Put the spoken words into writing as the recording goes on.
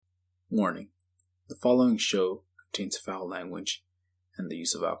Warning: the following show contains foul language and the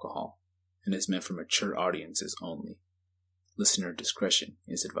use of alcohol, and is meant for mature audiences only. Listener discretion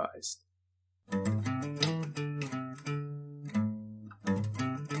is advised.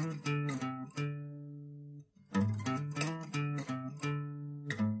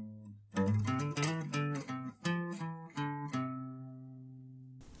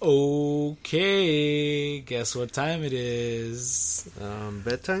 Okay, guess what time it is?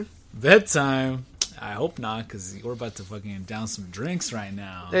 Bedtime? Bedtime. I hope not, because we're about to fucking down some drinks right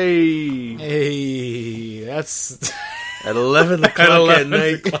now. Hey, That's at 11 o'clock at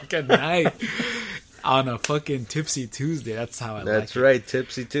night. o'clock at night on a fucking Tipsy Tuesday. That's how I like it. That's right,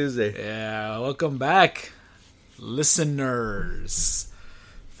 Tipsy Tuesday. Yeah, welcome back, listeners,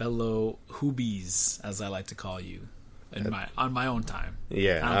 fellow Hoobies, as I like to call you, on my own time.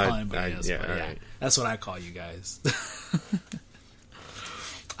 Yeah, I don't call anybody else, but right. that's what I call you guys.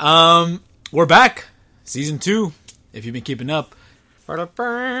 We're back, season 2. If you've been keeping up.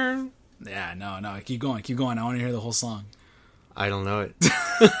 Yeah, no, keep going. I want to hear the whole song. I don't know it.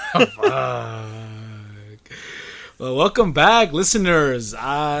 Fuck. Well, welcome back, listeners.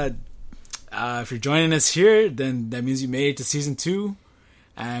 If you're joining us here, then that means you made it to season 2,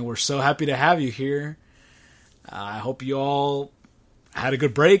 and we're so happy to have you here. I hope you all had a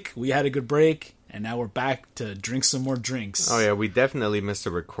good break. We had a good break, and now we're back to drink some more drinks. Oh yeah, we definitely missed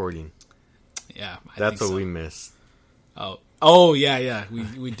a recording. Yeah, that's what we missed. Oh yeah,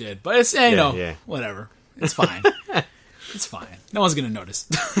 we did, but it's whatever. It's fine. It's fine. No one's gonna notice.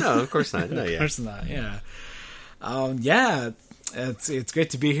 No, of course not. No, Of course not. Yeah. It's great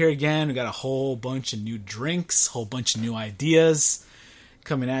to be here again. We got a whole bunch of new drinks, whole bunch of new ideas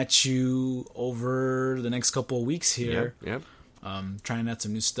coming at you over the next couple of weeks here. Yep. Trying out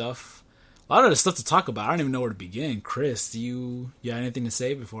some new stuff. A lot of the stuff to talk about. I don't even know where to begin. Chris, do you have anything to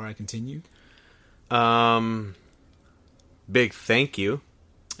say before I continue? Big thank you.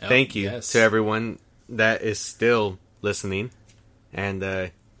 Thank you to everyone that is still listening and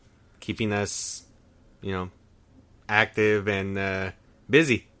keeping us, active and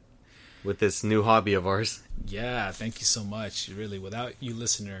busy with this new hobby of ours. Yeah, thank you so much. Really, without you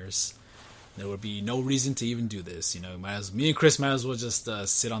listeners, there would be no reason to even do this. Me and Chris might as well just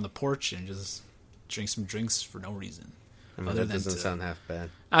sit on the porch and just drink some drinks for no reason. I mean, that doesn't sound half bad.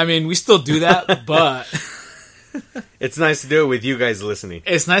 I mean, we still do that, but it's nice to do it with you guys listening.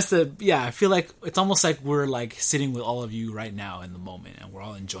 It's nice to, I feel like it's almost like we're like sitting with all of you right now in the moment, and we're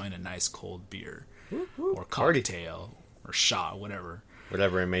all enjoying a nice cold beer or cocktail or shot, whatever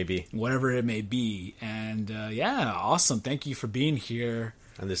it may be. And awesome. Thank you for being here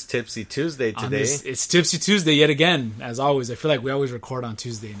on this Tipsy Tuesday today. It's Tipsy Tuesday yet again, as always. I feel like we always record on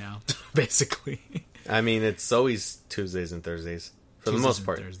Tuesday now, basically. I mean, it's always Tuesdays and Thursdays for Tuesdays the most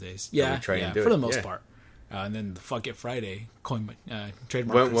part. Thursdays, for the most part. And then the Fuck It Friday,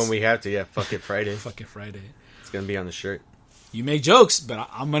 trademark. When we have to, Fuck It Friday. Fuck It Friday. It's gonna be on the shirt. You make jokes, but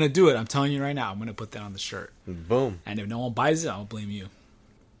I'm gonna do it. I'm telling you right now, I'm gonna put that on the shirt. Boom. And if no one buys it, I'll blame you.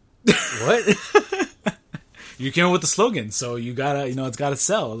 What? You came up with the slogan, so you gotta, it's gotta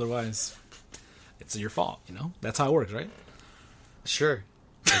sell. Otherwise, it's your fault. That's how it works, right? Sure.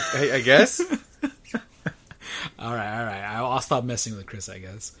 I guess. All right. I'll stop messing with Chris, I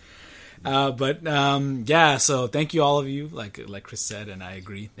guess. So thank you all of you, like Chris said, and I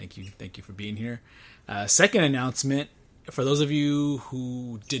agree. Thank you for being here. Second announcement, for those of you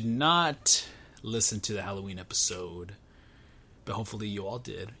who did not listen to the Halloween episode, but hopefully you all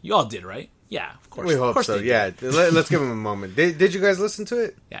did. You all did, right? Yeah, of course. We hope so. Yeah, let's give them a moment. Did you guys listen to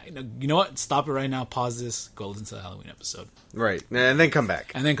it? Yeah. You know what? Stop it right now. Pause this. Go listen to the Halloween episode. Right, and then come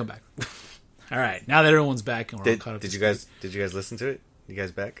back. All right. Now that everyone's back and we're all caught up. Did you guys listen to it? You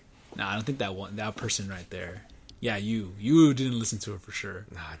guys back? No, I don't think that person right there. Yeah, you didn't listen to it for sure.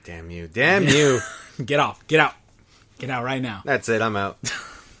 Ah, damn you. Get out right now. That's it. I'm out.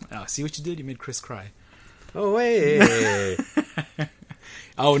 Oh, see what you did? You made Chris cry. Oh, wait.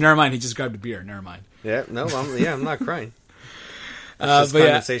 Oh, never mind. He just grabbed a beer. Never mind. Yeah, no, I'm not crying. It's just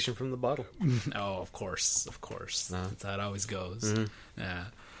condensation from the bottle. Oh, of course. That's how it always goes. Mm-hmm. Yeah.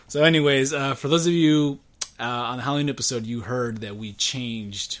 So anyways, for those of you on the Halloween episode, you heard that we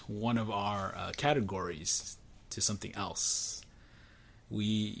changed one of our categories to something else. We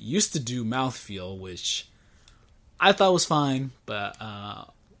used to do mouthfeel, which I thought was fine, but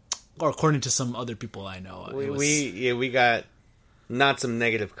or according to some other people I know, we got not some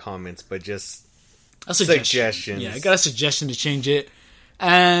negative comments, but just suggestions. Yeah, I got a suggestion to change it,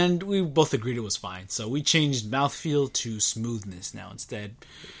 and we both agreed it was fine. So we changed mouthfeel to smoothness now instead.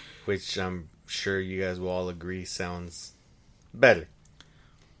 Which I'm sure you guys will all agree sounds better.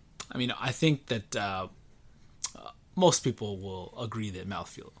 I mean, I think that most people will agree that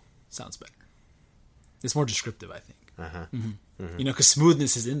mouthfeel sounds better. It's more descriptive, I think. You know, because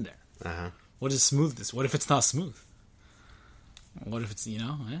smoothness is in there. What is smoothness? What if it's not smooth? What if it's, you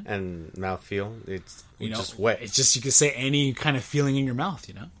know? And mouthfeel, it's just wet. It's just, you could say any kind of feeling in your mouth,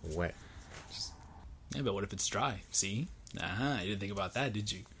 you know? Wet. Yeah, but what if it's dry? See? You didn't think about that,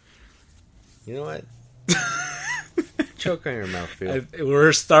 did you? You know what? Choke on your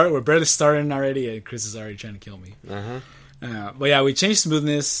mouthfeel. We're barely starting already, and Chris is already trying to kill me. But yeah, we changed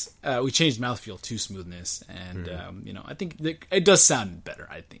smoothness. We changed mouthfeel to smoothness, and you know, I think it does sound better.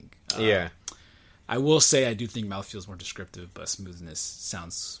 I think. I will say I do think mouthfeel is more descriptive, but smoothness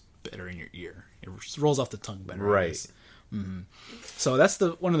sounds better in your ear. It rolls off the tongue better. Right. So that's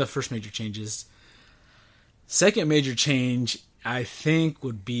one of the first major changes. Second major change, I think,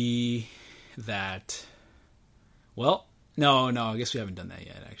 would be that. Well, no, I guess we haven't done that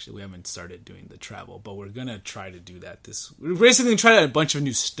yet, actually. We haven't started doing the travel, but we're going to try to do that we're basically going to try a bunch of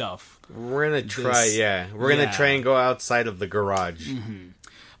new stuff. We're going to try, We're going to try and go outside of the garage.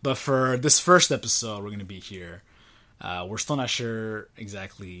 But for this first episode, we're going to be here. We're still not sure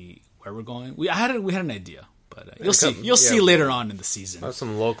exactly where we're going. We had an idea, but you'll see. You'll see later on in the season. There's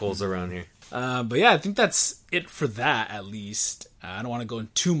some locals around here. But yeah, I think that's it for that, at least. I don't want to go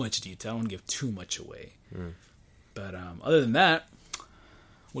into too much detail. I don't want to give too much away. But other than that,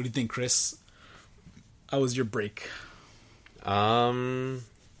 what do you think, Chris? How was your break? Not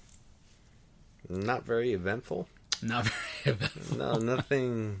very eventful. Not very eventful. No,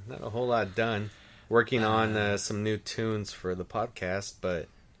 nothing. Not a whole lot done. Working on some new tunes for the podcast, but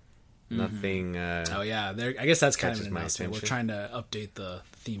nothing. Oh yeah, I guess that's kind of an announcement. We're trying to update the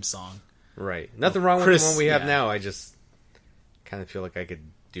theme song. Right. Nothing wrong with the one we have now. I just kind of feel like I could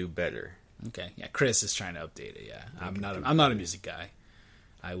do better. Okay. Yeah, Chris is trying to update it. Yeah, I'm not a music guy.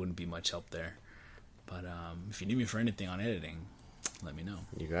 I wouldn't be much help there. But if you need me for anything on editing, let me know.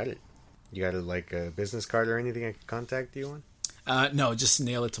 You got it. You got like a business card or anything I can contact you on? No, just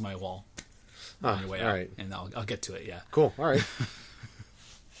nail it to my wall. On your way all out, right. and I'll get to it. Yeah. Cool. All right.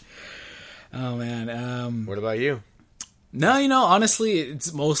 Oh man. What about you? No, you know, honestly,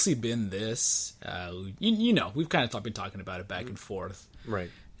 it's mostly been this. You know, we've kind of been talking about it back and forth. Right.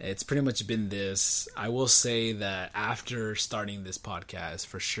 It's pretty much been this. I will say that after starting this podcast,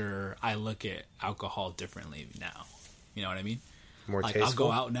 for sure, I look at alcohol differently now. You know what I mean? More like, tasteful? I'll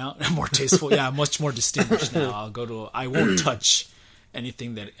go out now. More tasteful. Yeah, much more distinguished now. I won't touch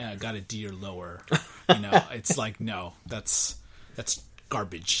anything that got a D or lower. You know, it's like, no, that's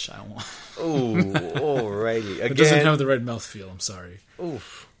garbage. I don't want. Oh, alrighty. Again, it doesn't have the right mouthfeel. I'm sorry.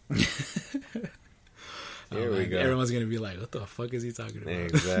 Oof. Here we go. Everyone's gonna be like, "What the fuck is he talking about?"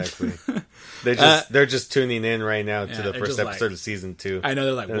 Exactly. They're just tuning in right now to the first episode of season 2. I know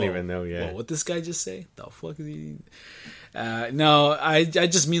they're like, they don't even know yet. Whoa, what this guy just say? The fuck is he? No, I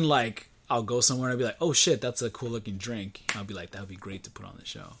just mean like I'll go somewhere and I'll be like, "Oh shit, that's a cool looking drink." And I'll be like, "That would be great to put on the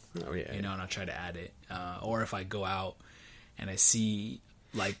show." Oh yeah. You know, and I'll try to add it. Or if I go out and I see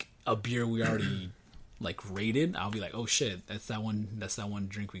like a beer we already like rated, I'll be like, oh shit, that's that one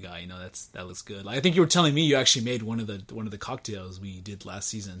drink we got, you know, that looks good. Like, I think you were telling me you actually made one of the cocktails we did last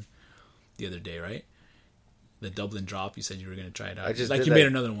season the other day, right? The Dublin Drop. You said you were going to try it out. You made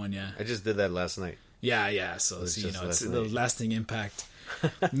another one. Yeah, I just did that last night. Yeah. So you know, it's the lasting impact.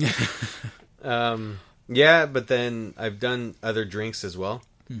 Yeah, but then I've done other drinks as well.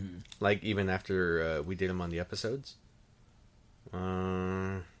 Like even after we did them on the episodes.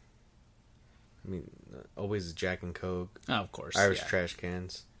 I mean, always Jack and Coke. Oh, of course. Irish trash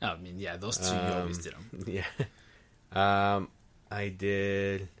cans. Oh, I mean, yeah, those two, you always did them. Yeah. I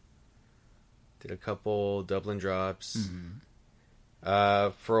did a couple Dublin Drops.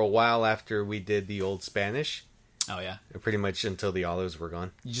 For a while after we did the Old Spanish. Oh, yeah? Pretty much until the olives were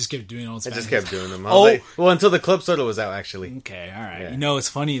gone. You just kept doing Old Spanish? I just kept doing them. Well, until the club soda was out, actually. Okay, all right. Yeah. You know, it's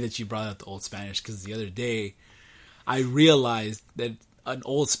funny that you brought up the Old Spanish, because the other day, I realized that an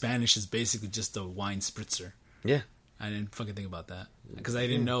Old Spanish is basically just a wine spritzer. Yeah. I didn't fucking think about that. Because I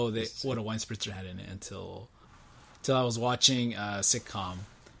didn't know what a wine spritzer had in it until I was watching a sitcom.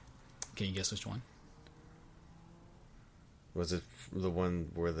 Can you guess which one? Was it the one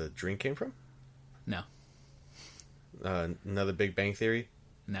where the drink came from? No. Another Big Bang Theory?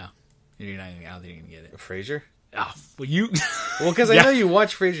 No. You're not even, I don't think you're going to get it. Frasier? Oh, well, you... Well, because I know you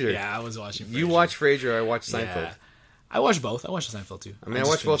watch Frasier. Yeah, I was watching Frasier. You watch Frasier, I watch Seinfeld. Yeah. I watched both. I watched Seinfeld too. I mean, I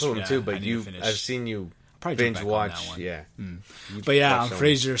watched both of them too, but I've seen you binge watch. Yeah. But yeah, on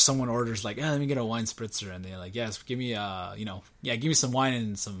Frasier, someone orders like, let me get a wine spritzer. And they're like, yes, give me give me some wine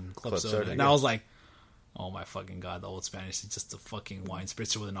and some club soda. And I was like, Oh my fucking god, the Old Spanish is just a fucking wine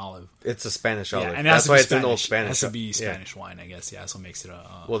spritzer with an olive. It's a Spanish olive. Yeah, and that's why it's Spanish. an Old Spanish. It has to be Spanish wine, I guess. Yeah, that's what makes it a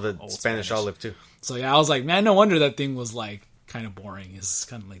well, the Old Spanish olive too. So yeah, I was like, man, no wonder that thing was like kind of boring. It's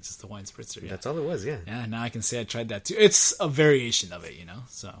kind of like just a wine spritzer. Yeah. That's all it was. Yeah. Yeah, now I can say I tried that too. It's a variation of it, you know.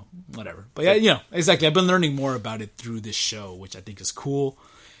 So whatever. But yeah, you know, exactly. I've been learning more about it through this show, which I think is cool,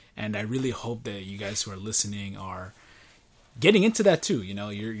 and I really hope that you guys who are listening are getting into that too. You know,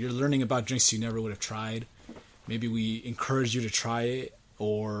 you're learning about drinks you never would have tried. Maybe we encourage you to try it,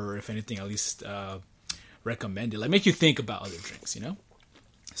 or if anything, at least recommend it. Like, make you think about other drinks, you know?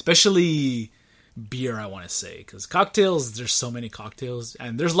 Especially beer, I want to say. Because cocktails, there's so many cocktails.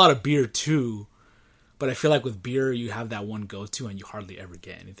 And there's a lot of beer, too. But I feel like with beer, you have that one go-to, and you hardly ever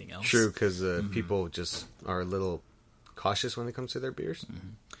get anything else. True, because people just are a little cautious when it comes to their beers. Mm-hmm.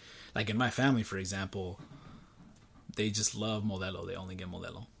 Like in my family, for example, they just love Modelo. They only get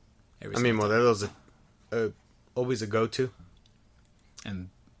Modelo. Modelo's always a go-to.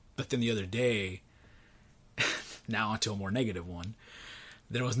 But then the other day, now onto a more negative one,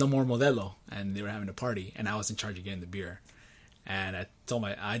 there was no more Modelo, and they were having a party, and I was in charge of getting the beer. And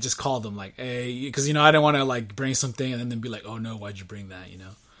I just called them like, hey, because, you know, I didn't want to like bring something and then be like, oh no, why'd you bring that, you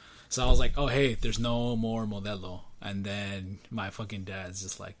know? So I was like, oh hey, there's no more Modelo. And then my fucking dad's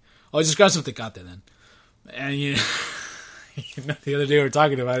just like, oh, just grab some Tecate then. And you know, the other day we were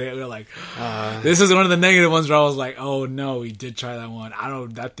talking about it. We were like, this is one of the negative ones where I was like, oh no, we did try that one.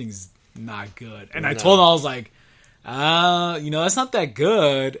 That thing's not good. And I told him, I was like, you know, that's not that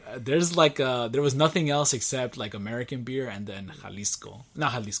good. There's like, there was nothing else except like American beer and then Jalisco.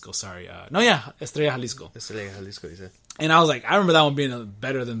 Not Jalisco, sorry. Estrella Jalisco. Estrella Jalisco, you said. And I was like, I remember that one being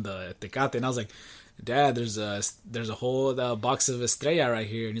better than the Tecate. And I was like, Dad, there's a whole box of Estrella right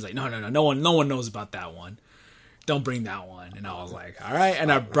here. And he's like, no one knows about that one. Don't bring that one. And I was like, all right.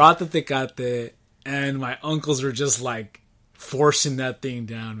 And I brought the Tecate, and my uncles were just like forcing that thing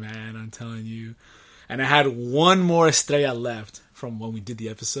down, man. I'm telling you. And I had one more Estrella left from when we did the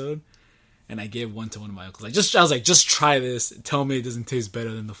episode, and I gave one to one of my uncles. I was like, just try this. Tell me it doesn't taste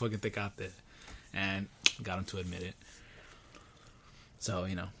better than the fucking Tecate. And got him to admit it. So,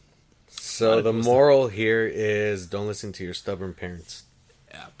 you know. So the moral here is don't listen to your stubborn parents.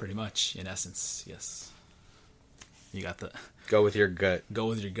 Yeah, pretty much. In essence, yes. You got the... Go with your gut. Go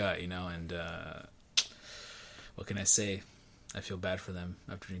with your gut, you know, and what can I say? I feel bad for them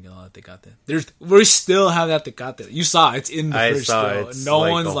after drinking all that Tecate. We still have that Tecate. You saw it's in the fridge still. It's no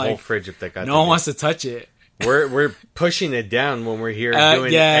like one's the whole fridge of Tecate. No one wants to touch it. We're pushing it down when we're here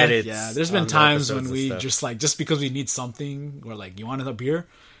doing edits. Yeah, there's been times when we just because we need something, we're like, you want a beer?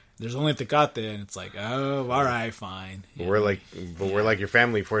 There's only Tecate, and it's like, oh, all right, fine. But we're like your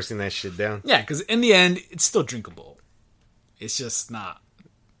family forcing that shit down. Yeah, because in the end, it's still drinkable. It's just not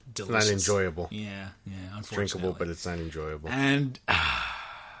delicious. It's not enjoyable. Yeah, unfortunately. It's drinkable, but it's not enjoyable. And,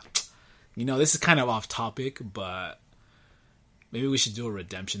 you know, this is kind of off topic, but maybe we should do a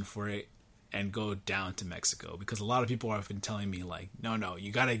redemption for it and go down to Mexico. Because a lot of people have been telling me, like, no,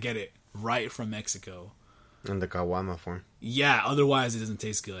 you got to get it right from Mexico. In the Caguama form. Yeah, otherwise it doesn't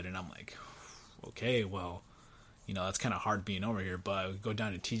taste good. And I'm like, okay, well, you know, that's kind of hard being over here, but we go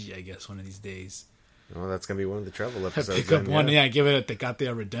down to TG, I guess, one of these days. Well, that's going to be one of the travel episodes. Pick up one, give it a Tecate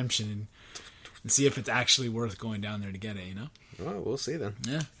a redemption and see if it's actually worth going down there to get it, you know? Well, we'll see then.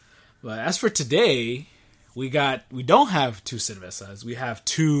 Yeah. But as for today, we don't have 2 cervezas. We have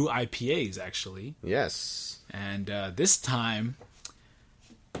 2 IPAs, actually. Yes. And this time,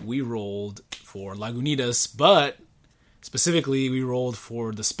 we rolled for Lagunitas, but specifically, we rolled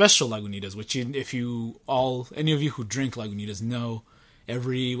for the special Lagunitas, which any of you who drink Lagunitas know,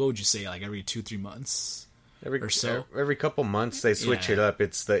 every 2-3 months or so. Every couple months they switch it up.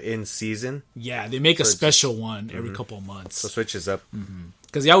 It's the in season. Yeah, they make a special one every couple of months. So it switches up.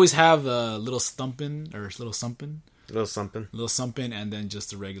 Because they always have a little something, and then just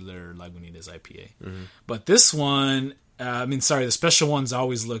the regular Lagunitas IPA. But this one, the special ones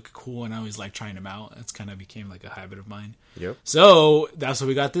always look cool, and I always like trying them out. It's kind of became like a habit of mine. Yep. So that's why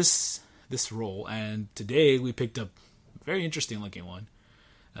we got this roll, and today we picked up a very interesting looking one.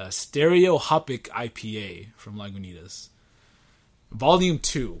 Stereo Hopic IPA from Lagunitas. Volume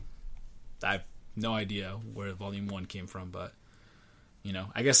 2. I have no idea where Volume 1 came from, but, you know,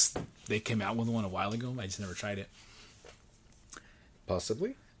 I guess they came out with one a while ago. I just never tried it.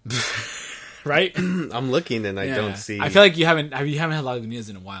 Possibly. Right? I'm looking and I don't see... I feel like you haven't had Lagunitas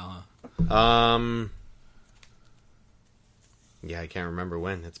in a while, huh? Yeah, I can't remember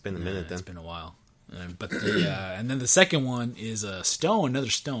when. It's been a minute then. It's been a while. But and then the second one is a another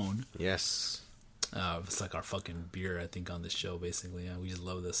Stone. Yes. It's like our fucking beer, I think, on this show, basically. We just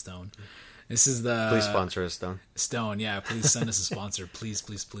love this Stone. This is the Please sponsor us, Stone. Stone. Yeah, please send us a sponsor. Please,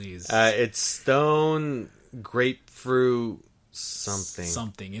 please, please. It's Stone Grapefruit something.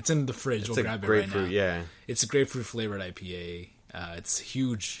 Something. It's in the fridge. It's we'll a grab it grapefruit, right now. yeah. It's a grapefruit flavored IPA. It's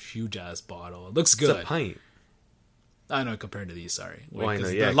huge ass bottle. It looks good. It's a pint. I know compared to these. Sorry. Well, I know,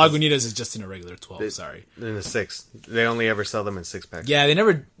 the yeah, Lagunitas is just in a regular 12. Sorry. In the 6. They only ever sell them in 6-packs. Yeah, they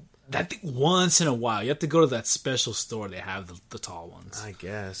never. I think once in a while you have to go to that special store. They have the tall ones. I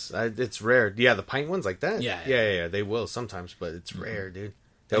guess it's rare. Yeah, the pint ones like that. Yeah. They will sometimes, but it's rare, dude.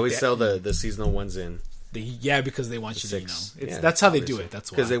 They always sell the seasonal ones in. Because they want you to, Six. that's how they do it.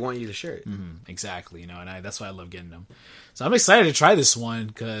 That's why. Because they want you to share it. Exactly, and that's why I love getting them. So I'm excited to try this one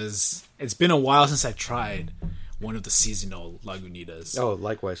because it's been a while since I tried one of the seasonal Lagunitas. Oh,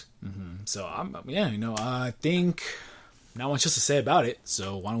 likewise. So I think not much else to say about it.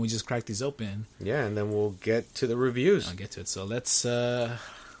 So why don't we just crack these open? Yeah, and then we'll get to the reviews. I'll get to it. So let's. I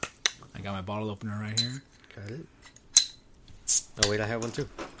got my bottle opener right here. Got it. Oh wait, I have one too.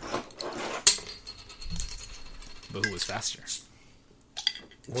 But who was faster?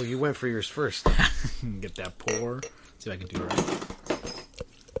 Well, you went for yours first. Get that pour. See if I can do it right.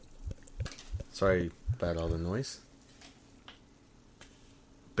 Sorry about all the noise.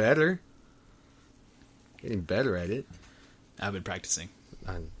 Better. Getting better at it. I've been practicing.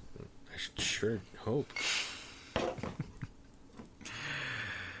 I sure hope.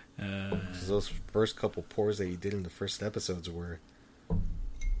 Those first couple pours that you did in the first episodes were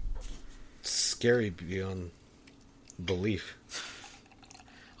scary beyond belief.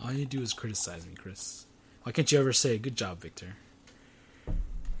 All you do is criticize me, Chris. Why can't you ever say, good job, Victor?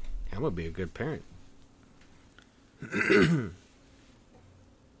 I'm going to be a good parent.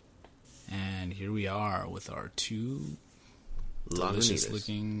 And here we are with our two Lagunitas. delicious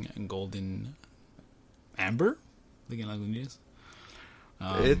looking golden amber looking Lagunitas.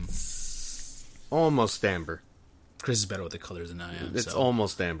 It's almost amber. Chris is better with the colors than I am. It's so.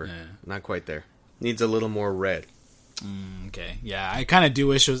 almost amber. Yeah. Not quite there. Needs a little more red. Okay, yeah, I kind of do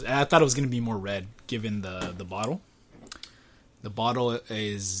wish it was. I thought it was going to be more red, given the bottle. The bottle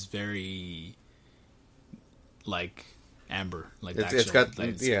is very like amber, like It's got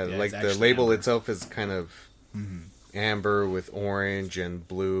the label amber. itself is kind of amber with orange and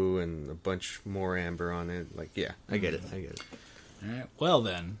blue and a bunch more amber on it. Like, yeah, I get it. All right, well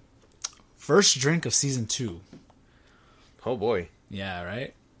then, first drink of season 2. Oh boy. Yeah,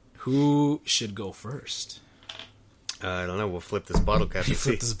 right. Who should go first? I don't know. We'll flip this bottle cap You and see.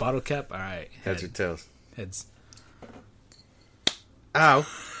 flip this bottle cap. All right, Heads or tails? Heads. Ow.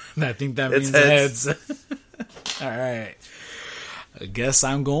 I think that It's means heads. heads. All right. I guess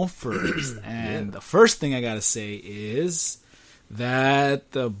I'm going first. And the first thing I got to say is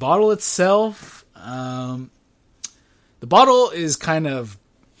that the bottle itself, the bottle is kind of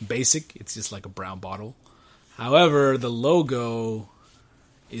basic. It's just like a brown bottle. However, the logo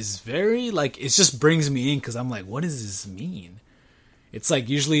is very, it just brings me in because I'm like, what does this mean? It's like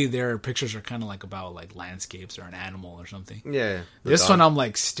usually their pictures are kind of like about like landscapes or an animal or something. Yeah. This one I'm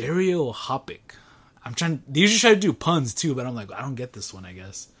like stereohopic. They usually try to do puns too, but I'm like, I don't get this one, I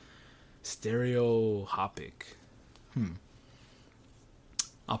guess. Stereohopic.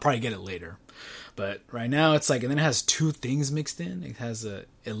 I'll probably get it later. But right now it's like, and then it has 2 things mixed in. It has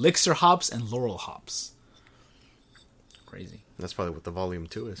elixir hops and laurel hops. Crazy. That's probably what the volume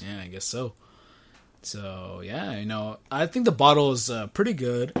 2 is. Yeah, I guess so. So, yeah, I think the bottle is pretty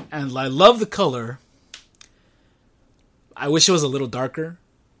good. And I love the color. I wish it was a little darker.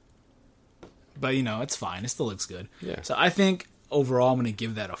 But, it's fine. It still looks good. Yeah. So, I think overall I'm going to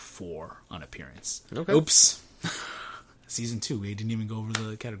give that a 4 on appearance. Okay. Oops. Season 2, we didn't even go over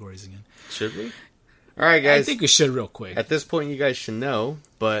the categories again. Should we? All right, guys. I think we should real quick. At this point, you guys should know,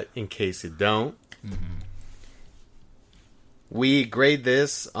 but in case you don't, we grade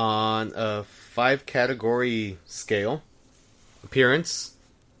this on a 5-category scale. Appearance.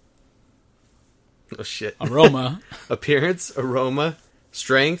 Oh, shit. Aroma. Appearance, aroma,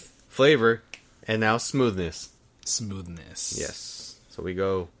 strength, flavor, and now smoothness. Smoothness. Yes. So we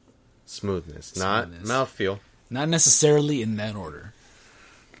go smoothness. Not mouthfeel. Not necessarily in that order.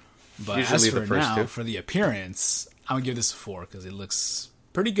 But Usually as for the first now, 2. for the appearance, I'm going to give this a 4 because it looks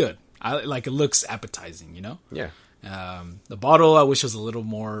pretty good. It looks appetizing, Yeah. The bottle, I wish was a little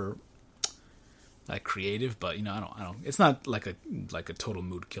more creative, but I don't. It's not like a total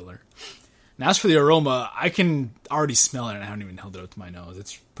mood killer. Now, as for the aroma, I can already smell it, and I haven't even held it up to my nose.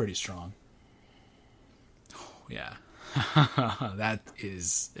 It's pretty strong. Oh, yeah,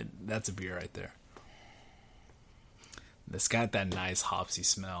 that's a beer right there. It's got that nice hopsy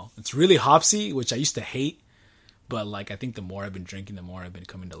smell. It's really hopsy, which I used to hate, but like I think the more I've been drinking, the more I've been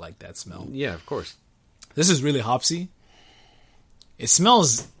coming to like that smell. Yeah, of course. This is really hopsy. It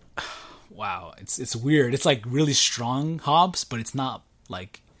smells, wow, it's weird. It's like really strong hops, but it's not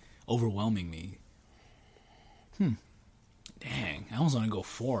like overwhelming me. Dang, I almost want to go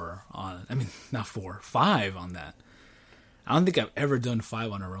 4 on. I mean, not 4, 5 on that. I don't think I've ever done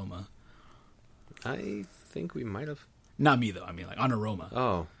 5 on aroma. I think we might have. Not me though. I mean, like on aroma.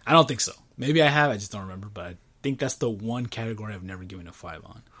 Oh, I don't think so. Maybe I have. I just don't remember. But I think that's the one category I've never given a 5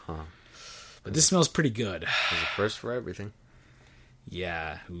 on. huh. But this smells pretty good. There's a first for everything.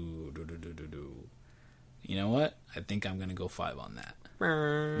 Yeah. Ooh, you know what? I think I'm gonna go 5 on that.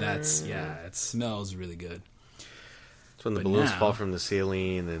 That's it smells really good. It's when the But balloons now- fall from the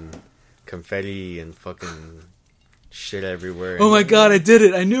ceiling and confetti and fucking shit everywhere. Oh my god, I did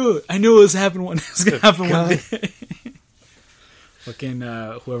it! I knew it. I knew it was happening one. It was gonna happen one day. Fucking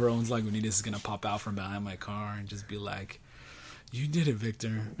whoever owns Lagunitas is gonna pop out from behind my car and just be like, "You did it,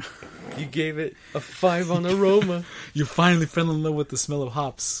 Victor. You gave it a 5 on aroma. You finally fell in love with the smell of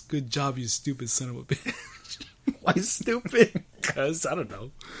hops. Good job, you stupid son of a bitch." Why stupid? Because I don't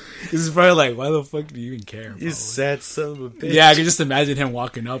know. This is probably like, why the fuck do you even care? You probably. sad son of a bitch. Yeah, I can just imagine him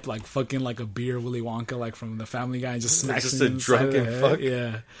walking up like fucking like a beer Willy Wonka, like from the Family Guy, and just smacks Just him a in the side of the drunken head. fuck.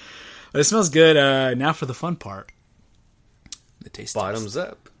 Yeah, but it smells good. Now for the fun part, the taste. Bottoms test.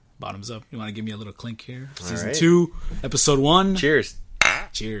 up. Bottoms up. You want to give me a little clink here? All Season right. 2, episode 1. Cheers.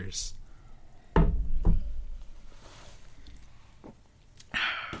 Cheers.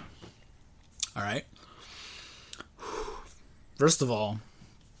 All right. First of all,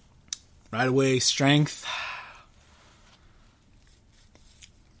 right away, strength.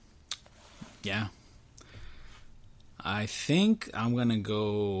 Yeah. I think I'm going to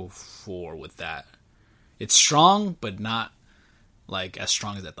go 4 with that. It's strong, but not like as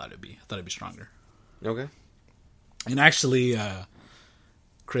strong as I thought it'd be. I thought it'd be stronger. Okay. And actually,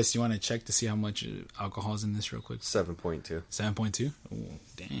 Chris, you want to check to see how much alcohol is in this real quick? 7.2. 7.2? Oh,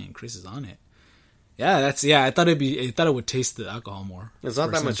 dang, Chris is on it. Yeah, I thought it would taste the alcohol more. It's not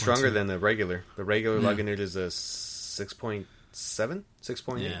For that much 7.2. stronger than the regular. The regular Yeah. Lagunitas is a 6.7?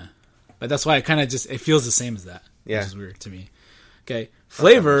 6.8? Yeah. But that's why it feels the same as that. Yeah. Which is weird to me. Okay. Not that much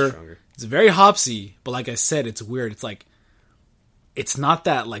Flavor, stronger. it's very hopsy, but like I said, it's weird. It's like, it's not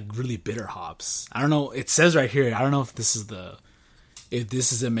that like really bitter hops. I don't know. It says right here, I don't know if this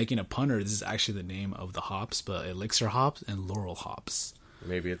is making a pun or this is actually the name of the hops, but elixir hops and laurel hops.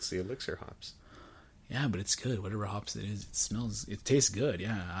 Maybe it's the elixir hops. Yeah, but it's good. Whatever hops it is, it tastes good.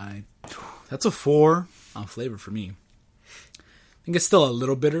 Yeah, that's a 4 on flavor for me. I think it's still a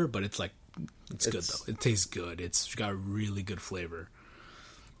little bitter, but it's good though. It tastes good. It's got really good flavor.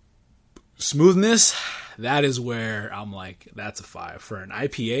 Smoothness, that is where I'm like, that's a 5 for an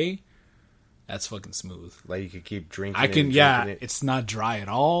IPA. That's fucking smooth. Like you could keep drinking. I can, and yeah. drinking it. It's not dry at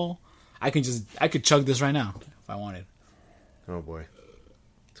all. I could chug this right now if I wanted. Oh boy,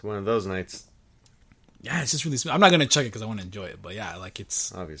 it's one of those nights. Yeah, it's just really smooth. I'm not gonna chug it because I want to enjoy it, but yeah, like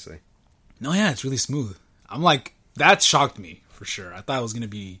it's. Obviously. No, yeah, it's really smooth. I'm like, that shocked me for sure. I thought it was gonna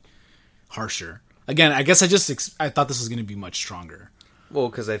be harsher. Again, I guess I thought this was gonna be much stronger. Well,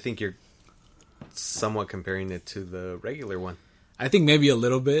 because I think you're somewhat comparing it to the regular one. I think maybe a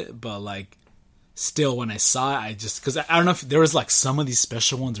little bit, but like, still, when I saw it, because I don't know if there was like some of these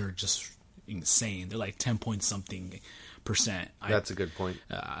special ones are just insane. They're like 10 point something %. That's a good point.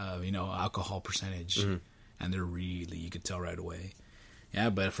 Alcohol percentage, and they're really, you could tell right away. Yeah,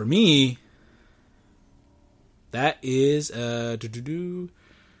 but for me, that is 10.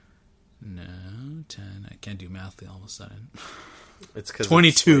 I can't do math all of a sudden. It's because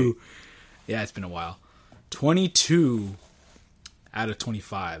 22. Yeah, it's been a while. 22 out of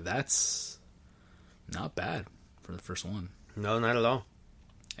 25. That's not bad for the first one. No, not at all.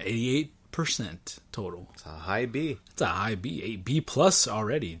 88% total. It's a high B. It's a high B. 8B plus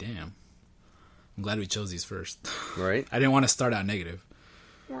already. Damn. I'm glad we chose these first. Right? I didn't want to start out negative.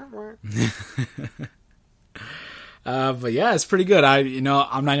 But yeah, it's pretty good.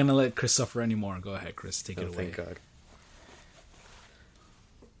 I'm not gonna let Chris suffer anymore. Go ahead, Chris. Take it away. Thank God.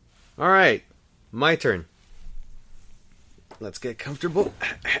 All right, my turn. Let's get comfortable.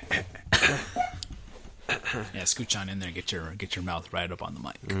 Yeah, scooch on in there. Get your mouth right up on the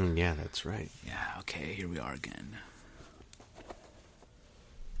mic. Yeah, that's right. Yeah. Okay. Here we are again.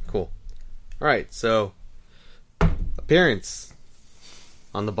 Cool. All right, so appearance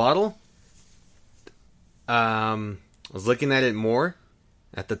on the bottle. I was looking at it more,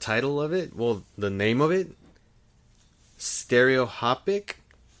 at the title of it. Well, the name of it, Stereohopic.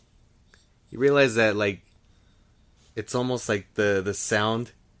 You realize that, like, it's almost like the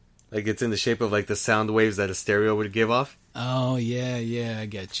sound Like it's in the shape of like the sound waves that a stereo would give off. Oh, yeah, I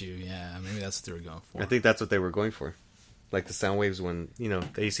get you. Yeah, maybe that's what they were going for. I think that's what they were going for. Like the sound waves when, you know,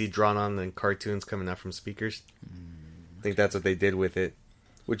 they see drawn on in cartoons coming out from speakers. I think that's what they did with it.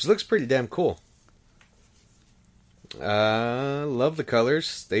 Which looks pretty damn cool. Love the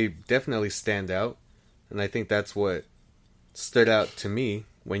colors. They definitely stand out. And I think that's what stood out to me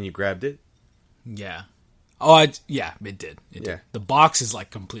when you grabbed it. Yeah. Oh, yeah, it did. It Yeah. did. The box is like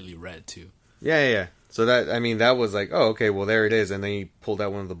completely red too. Yeah. So that, I mean, that was like, oh, okay, well, there it is. And then he pulled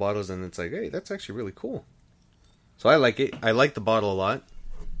out one of the bottles and it's like, hey, that's actually really cool. So I like it. I like the bottle a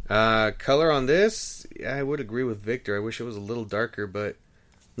lot. Color on this, yeah, I would agree with Victor. I wish it was a little darker, but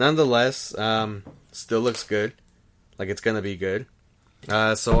nonetheless, still looks good. Like it's going to be good.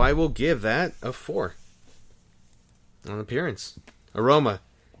 So I will give that a 4 on appearance. Aroma.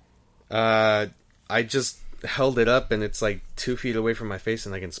 I just held it up and it's like 2 feet away from my face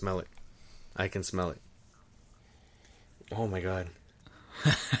and I can smell it. I can smell it. Oh my god.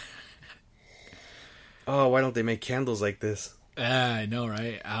 Oh, why don't they make candles like this? I know,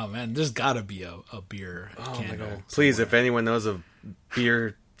 right? Oh man, there's gotta be a beer candle. My god. Please, if anyone knows of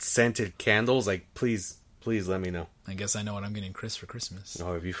beer scented candles, like please let me know. I guess I know what I'm getting Chris for Christmas.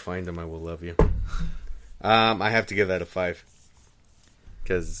 Oh, if you find them, I will love you. I have to give that a 5.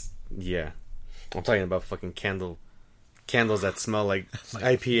 Because, yeah. I'm talking about fucking candles that smell like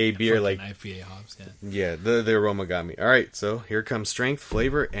IPA beer. Like IPA hops, yeah. Yeah, the aroma got me. Alright, so here comes strength,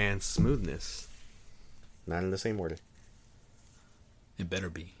 flavor, and smoothness. Not in the same order. It better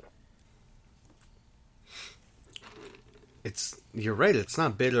be. You're right, it's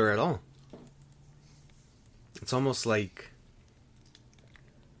not bitter at all. It's almost like...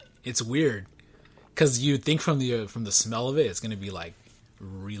 It's weird. Because you think from the smell of it, it's going to be like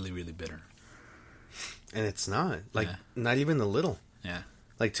really, really bitter. And it's not. Like, Yeah. not even a little. Yeah.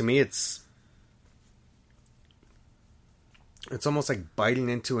 Like, to me, it's almost like biting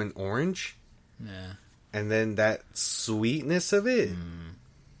into an orange. Yeah. And then that sweetness of it.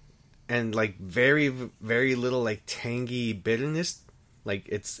 And, like, very, very little, like, tangy bitterness. Like,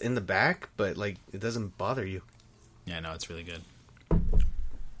 it's in the back, but, like, it doesn't bother you. Yeah, no, it's really good.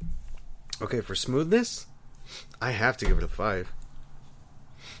 Okay, for smoothness, I have to give it a 5.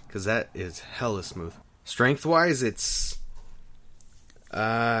 Because that is hella smooth. Strength-wise, it's...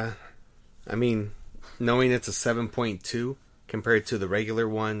 I mean, knowing it's a 7.2 compared to the regular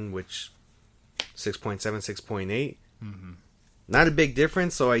one, which 6.7, 6.8. Not a big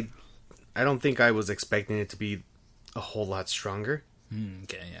difference, so I don't think I was expecting it to be a whole lot stronger.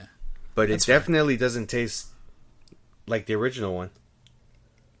 Okay, yeah. But That's it definitely doesn't taste like the original one.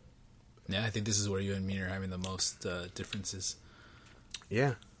 Yeah, I think this is where you and me are having the most differences.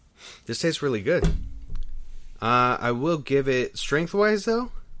 Yeah. This tastes really good. I will give it, strength-wise,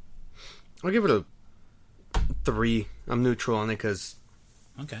 though, I'll give it a 3. I'm neutral on it because,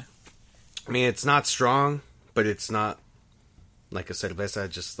 Okay. I mean, it's not strong, but it's not like a cerveza,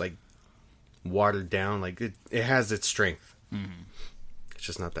 just like watered down. Like, it has its strength. It's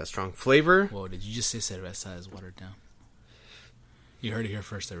just not that strong. Flavor? Whoa, did you just say cerveza is watered down? You heard it here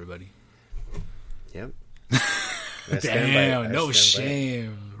first, everybody. Yep. Damn, no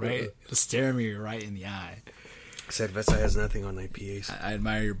shame, right? Stare me right in the eye. Cerveza has nothing on IPAs. I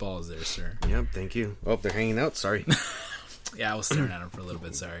admire your balls there, sir. Yep, thank you. Oh, they're hanging out. Sorry. Yeah, I was staring at them for a little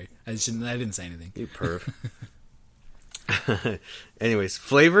bit. Sorry, I didn't say anything. You perv. Anyways,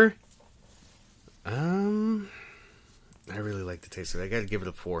 flavor. I really like the taste of it. I gotta give it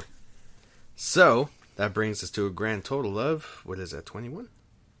a 4. So that brings us to a grand total of, what is that, 21?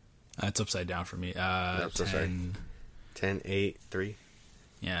 It's upside down for me. so sorry. 10, 8, 3.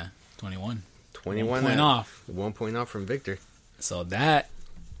 Yeah, 21. 21 1 point off. 1 point off from Victor. So that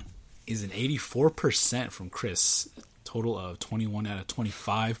is an 84% from Chris. Total of 21 out of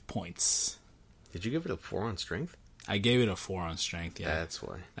 25 points. Did you give it a 4 on strength? I gave it a 4 on strength, yeah. That's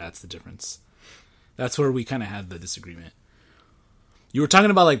why. That's the difference. That's where we kind of had the disagreement. You were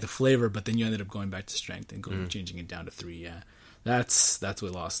talking about like the flavor, but then you ended up going back to strength and changing it down to 3, yeah. That's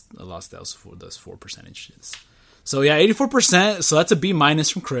what lost those 4 percentages. So yeah, 84%. So that's a B minus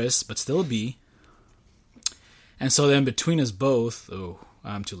from Chris, but still a B. And so then between us both,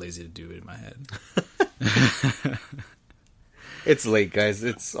 I'm too lazy to do it in my head. It's late, guys.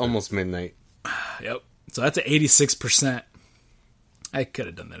 It's almost midnight. Yep. So that's an 86%. I could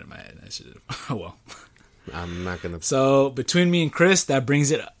have done that in my head. I should have. Oh well. I'm not gonna. So between me and Chris, that brings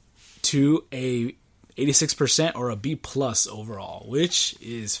it to a 86% or a B plus overall, which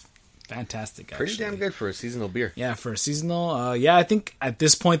is fantastic. Actually. Pretty damn good for a seasonal beer. Yeah, for a seasonal. Yeah, I think at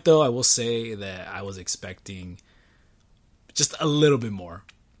this point though, I will say that I was expecting just a little bit more.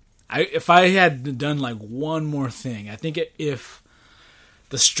 If I had done like one more thing, I think if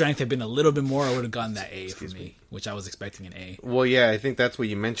the strength had been a little bit more, I would have gotten that A for me, which I was expecting an A. Well, yeah, I think that's what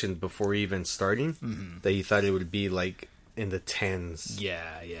you mentioned before even starting, that you thought it would be like in the 10s.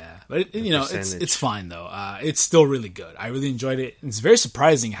 Yeah. But it's fine though. It's still really good. I really enjoyed it. It's very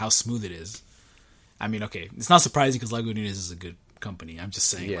surprising how smooth it is. I mean, okay, it's not surprising because Lagunitas is a good company. I'm just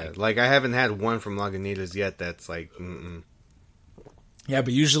saying. Yeah, like I haven't had one from Lagunitas yet that's like, Yeah,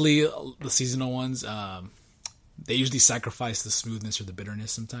 but usually the seasonal ones, they usually sacrifice the smoothness or the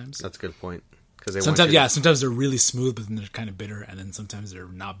bitterness sometimes. That's a good point. Sometimes they're really smooth, but then they're kind of bitter, and then sometimes they're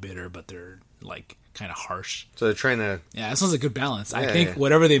not bitter, but they're like kind of harsh. So they're trying to... Yeah, that sounds like a good balance. I think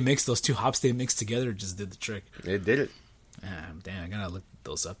whatever they mixed, those two hops they mixed together just did the trick. It did it. Damn, I gotta look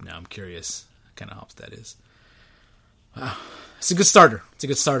those up now. I'm curious what kind of hops that is. Wow. It's a good starter.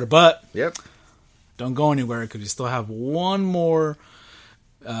 But yep, don't go anywhere because we still have one more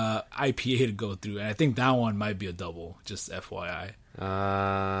IPA to go through, and I think that one might be a double. Just FYI,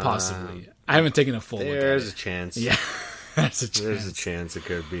 possibly. I haven't taken a full look at it. There's a chance. Yeah, there's a chance it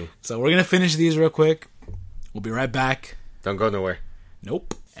could be. So we're gonna finish these real quick. We'll be right back. Don't go nowhere.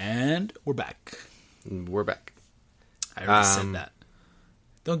 Nope. And we're back. We're back. I already said that.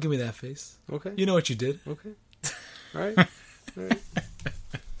 Don't give me that face. Okay. You know what you did. Okay. All right. All right.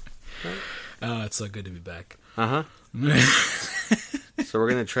 Oh, it's so good to be back. So we're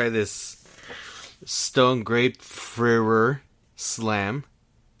going to try this Stone Grapefruit Slam,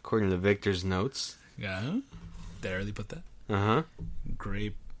 according to Victor's notes. Yeah. Did I really put that?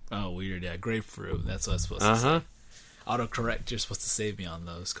 Grape. Oh, weird. Yeah, grapefruit. That's what I was supposed to say. Autocorrect. You're supposed to save me on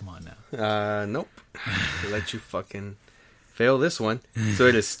those. Come on now. Nope. Let you fucking fail this one. So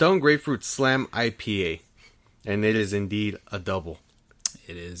it is Stone Grapefruit Slam IPA. And it is indeed a double.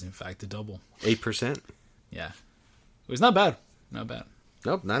 It is, in fact, a double. 8%? Yeah. It was not bad. Not bad.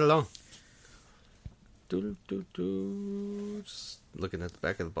 Nope, not at all. Just looking at the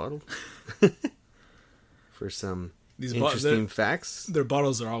back of the bottle. For some interesting facts. Their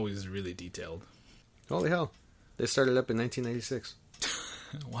bottles are always really detailed. Holy hell. They started up in 1996.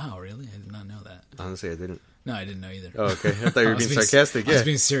 Wow, really? I did not know that. Honestly, I didn't. No, I didn't know either. Oh, okay. I thought you were being sarcastic. Yeah. I was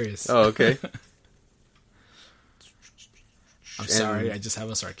being serious. Oh, okay. I'm sorry, I just have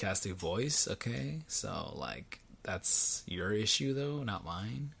a sarcastic voice, okay? So, like, that's your issue, though, not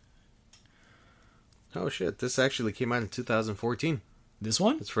mine. Oh, shit. This actually came out in 2014. This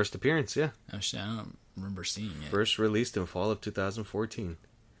one? Its first appearance, yeah. Oh, shit, I don't remember seeing it. First released in fall of 2014.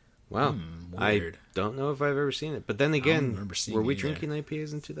 Wow. Weird. I don't know if I've ever seen it. But then again, were we either. drinking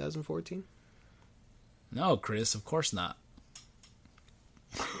IPAs in 2014? No, Chris, of course not.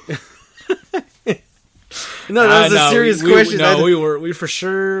 No, that was a serious question. We for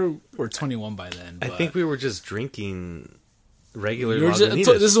sure were 21 by then. I think we were just drinking regular Lagunitas.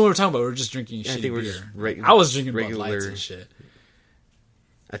 This is what we're talking about. We were just drinking shitty beer. I was drinking Bud Lights and shit.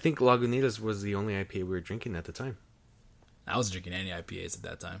 I think Lagunitas was the only IPA we were drinking at the time. I wasn't drinking any IPAs at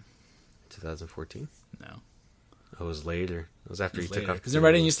that time. 2014? No. It was later. It was after you took off. Because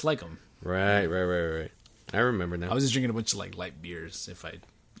everybody used to like them. Right. I remember now. I was just drinking a bunch of like light beers if I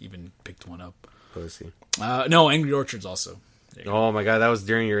even picked one up. Pussy. No, Angry Orchards also. Oh my god, that was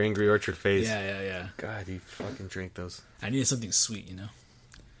during your Angry Orchard phase. Yeah. God, you fucking drink those. I needed something sweet, you know.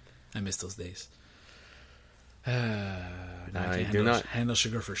 I miss those days. I do not handle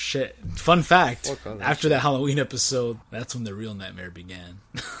sugar for shit. Fun fact: after that Halloween episode, that's when the real nightmare began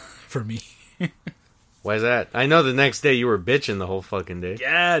for me. Why is that? I know the next day you were bitching the whole fucking day.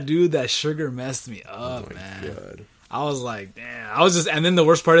 Yeah, dude, that sugar messed me up, oh my man. God. I was like, damn. And then the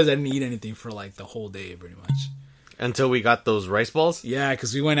worst part is I didn't eat anything for like the whole day, pretty much. Until we got those rice balls? Yeah,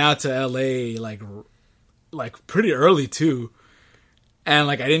 because we went out to LA like pretty early too. And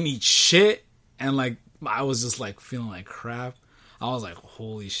like I didn't eat shit. And like I was just like feeling like crap. I was like,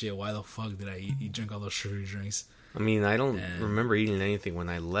 holy shit, why the fuck did I drink all those sugary drinks? I mean, I don't remember eating anything when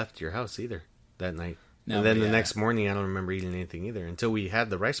I left your house either that night. No, and then the next morning, I don't remember eating anything either until we had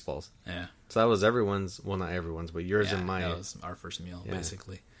the rice balls. Yeah. So that was everyone's, well, not everyone's, but yours and mine. That was our first meal,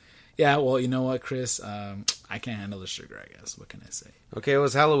 basically. Yeah, well, you know what, Chris? I can't handle the sugar, I guess. What can I say? Okay, it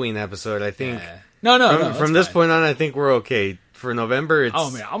was Halloween episode, I think. Yeah. No. From this point on, I think we're okay. For November, it's...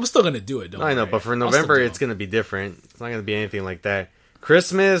 Oh, man, I'm still going to do it, I know, but for November, it's going to be different. It's not going to be anything like that.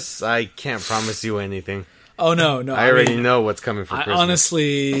 Christmas, I can't promise you anything. Oh, no. I already know what's coming for Christmas.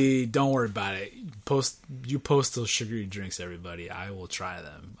 Honestly, don't worry about it. You post those sugary drinks, everybody. I will try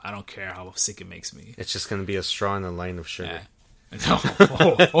them. I don't care how sick it makes me. It's just going to be a straw in a line of sugar. No.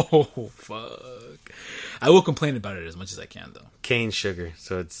 Fuck. I will complain about it as much as I can, though. Cane sugar,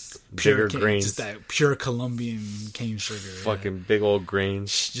 so it's Pure bigger cane, grains. just that pure Colombian cane sugar. Fucking big old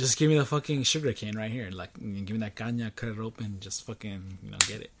grains. Just give me the fucking sugar cane right here. Like, give me that caña, cut it open, just fucking,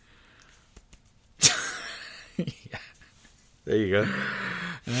 get it. Yeah. There you go.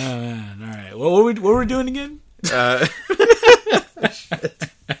 Oh, man. All right. What were we doing again?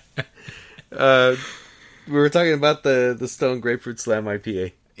 We were talking about the Stone Grapefruit Slam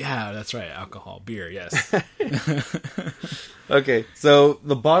IPA. Yeah, that's right. Alcohol, beer, yes. Okay, so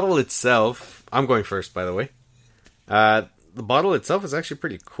the bottle itself, I'm going first, by the way. The bottle itself is actually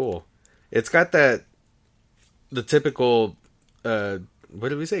pretty cool. It's got the typical, what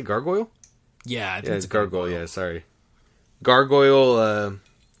did we say, gargoyle? Yeah, I think It's gargoyle, yeah, sorry. Gargoyle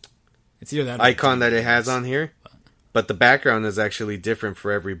it's either that or icon that it has on here. But the background is actually different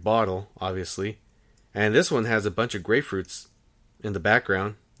for every bottle, obviously. And this one has a bunch of grapefruits in the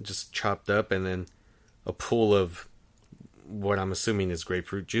background, just chopped up, and then a pool of what I'm assuming is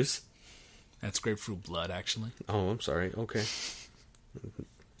grapefruit juice. That's grapefruit blood, actually. Oh, I'm sorry. Okay.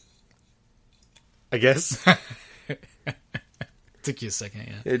 I guess. Took you a second,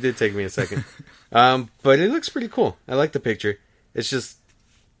 yeah. It did take me a second. But it looks pretty cool. I like the picture. It's just,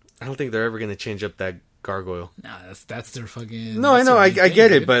 I don't think they're ever going to change up that gargoyle. Nah, that's their fucking... No, I know. I thing,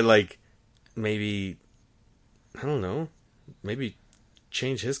 get it, dude. but like, maybe, I don't know. Maybe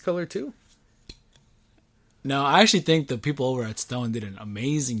change his color too? No, I actually think the people over at Stone did an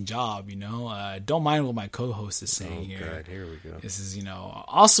amazing job, Don't mind what my co-host is saying here. God, here we go. This is,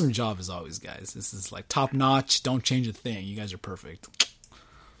 awesome job as always, guys. This is like top notch. Don't change a thing. You guys are perfect.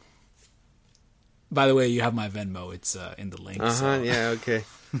 By the way, you have my Venmo. It's in the link. So. Yeah, okay.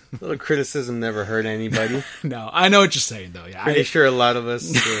 A little criticism never hurt anybody. No, I know what you're saying, though. Yeah, Pretty sure a lot of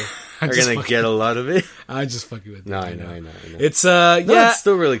us are going to get a lot of it. I'm just fucking with you. No, I know. It's, No, yeah. it's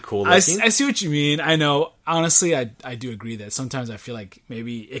still really cool I looking. see what you mean. I know. Honestly, I do agree that sometimes I feel like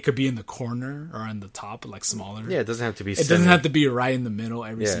maybe it could be in the corner or on the top, like smaller. Yeah, it doesn't have to be It doesn't have to be right in the middle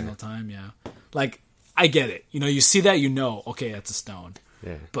every single time, yeah. Like, I get it. You see that, okay, that's a Stone.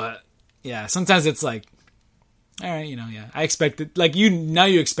 Yeah. But, yeah, sometimes it's like, all right, yeah. I expected, like,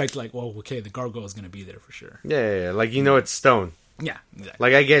 you expect, like, well, okay, the gargoyle is going to be there for sure. Yeah. Like, it's Stone. Yeah, exactly.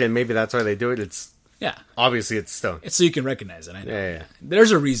 Like, I get it. Maybe that's why they do it. It's Yeah. obviously it's Stone. It's so you can recognize it. I know. Yeah. There's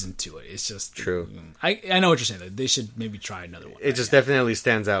a reason to it. It's just True. I know what you're saying. They should maybe try another one. It just definitely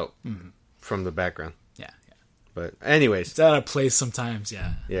stands out from the background. Yeah. But anyways, It's out of place sometimes.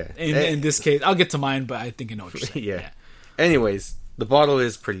 Yeah. Yeah. In this case, I'll get to mine, but I think I know what you're saying. yeah. Anyways, the bottle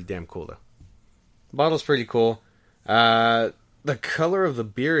is pretty damn cool though. The bottle's pretty cool. The color of the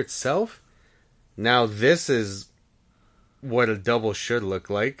beer itself. Now this is what a double should look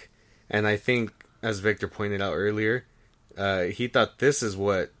like, and I think, as Victor pointed out earlier, he thought this is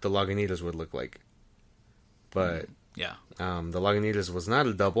what the Lagunitas would look like. But Yeah. the Lagunitas was not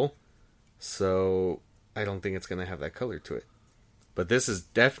a double, so I don't think it's gonna have that color to it. But this is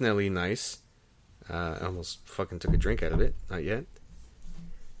definitely nice. I almost fucking took a drink out of it. Not yet.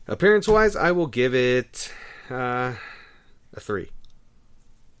 Appearance-wise, I will give it a 3.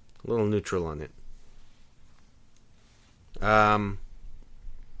 A little neutral on it.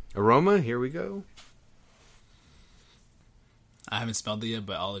 Aroma, here we go. I haven't smelled it yet,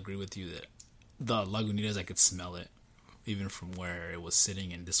 but I'll agree with you that the Lagunitas, I could smell it even from where it was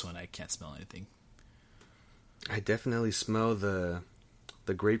sitting, and this one I can't smell anything. I definitely smell the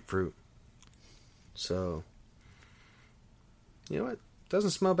grapefruit. So, you know what?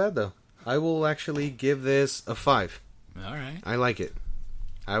 Doesn't smell bad though. I will actually give this a 5. All right. I like it.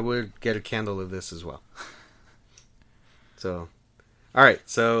 I would get a candle of this as well. So, all right.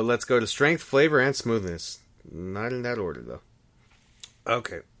 So let's go to strength, flavor, and smoothness. Not in that order though.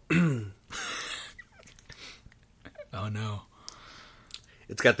 Okay. Oh no.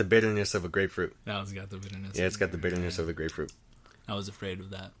 It's got the bitterness of a grapefruit. That one's got the bitterness. Yeah, it's got the bitterness of the grapefruit. I was afraid of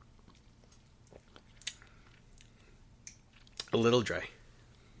that. A little dry.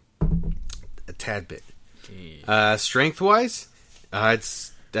 A tad bit. Okay. Strength-wise,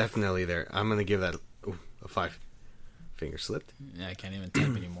 it's definitely there. I'm going to give that a 5. Finger slipped. Yeah, I can't even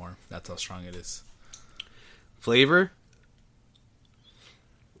type anymore. That's how strong it is. Flavor.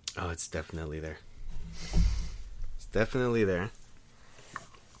 Oh, it's definitely there. It's definitely there.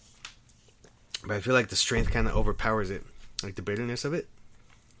 But I feel like the strength kind of overpowers it. Like the bitterness of it.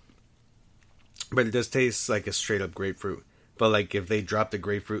 But it does taste like a straight up grapefruit. But like if they dropped the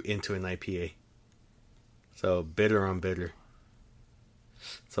grapefruit into an IPA. So bitter on bitter.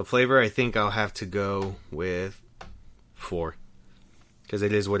 So flavor, I think I'll have to go with 4. Because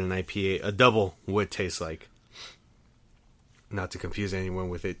it is what an IPA, a double, would taste like. not to confuse anyone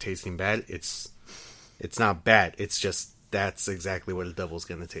with it tasting bad, it's not bad. It's just that's exactly what a double's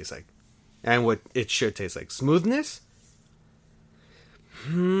going to taste like. And what it should taste like. Smoothness?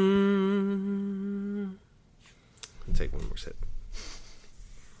 I'll take one more sip.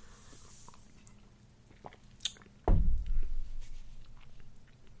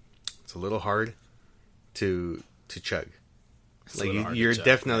 It's a little hard to chug. Like you're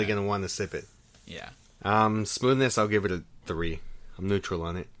definitely going to want to sip it. Yeah. Smoothness, I'll give it a 3. I'm neutral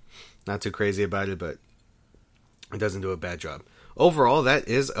on it. Not too crazy about it, but it doesn't do a bad job. Overall, that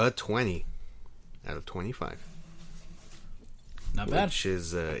is a 20 out of 25. Not bad. Which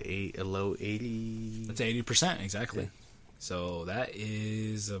is a low 80. That's 80%, exactly. Yeah. So that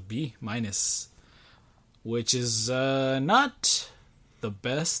is a B minus, which is not the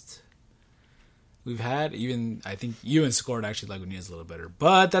best we've had. Even I think you and scored actually Lagunitas a little better,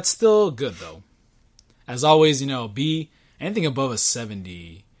 but that's still good though. As always, B. Anything above a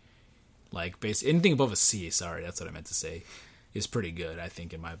 70, like anything above a C. Sorry, that's what I meant to say. Is pretty good, I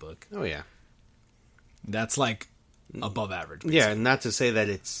think, in my book. Oh yeah, that's like above average. Basically. Yeah, not to say that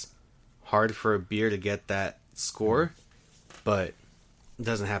it's hard for a beer to get that score, but it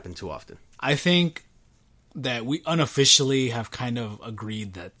doesn't happen too often. I think that we unofficially have kind of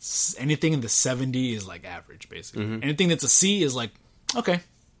agreed that anything in the 70 is like average, basically. Mm-hmm. Anything that's a C is like, okay,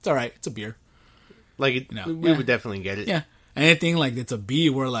 it's all right, it's a beer. Like, we would definitely get it. Yeah. Anything like that's a B,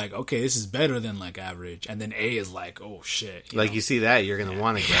 we're like, okay, this is better than like average. And then A is like, oh shit. You see that, you're going to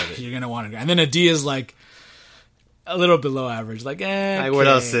want to grab it. You're going to want to grab it. And then a D is like a little below average. Like, okay. What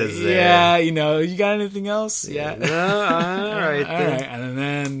else is there? Yeah, you got anything else? Yeah. No, all right. All right. And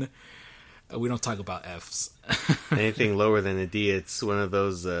then we don't talk about Fs. Anything lower than a D, it's one of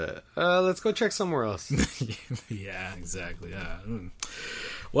those, let's go check somewhere else. Yeah, exactly. Yeah.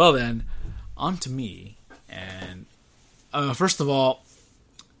 Well then, on to me. And first of all,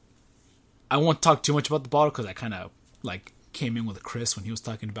 I won't talk too much about the bottle because I kind of came in with Chris when he was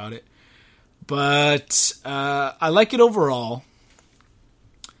talking about it. But I like it overall.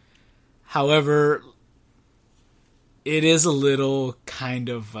 However, it is a little kind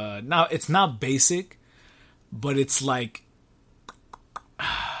of now it's not basic, but it's like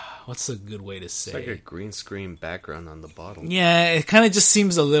what's a good way to say? It's like a green screen background on the bottle. Yeah, it kind of just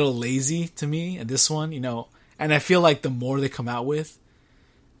seems a little lazy to me. This one, and I feel like the more they come out with,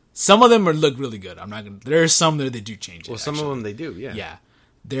 some of them look really good. I'm not gonna. There are some that they do change it. Well, some of them they do. Yeah. Yeah.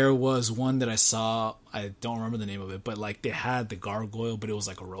 There was one that I saw. I don't remember the name of it, but they had the gargoyle, but it was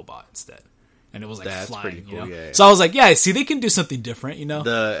like a robot instead, and it was That's flying. Pretty cool. Yeah. So I was like, yeah, see, they can do something different.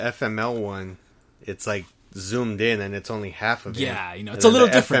 The FML one, it's like zoomed in, and it's only half of it. Yeah, it's a little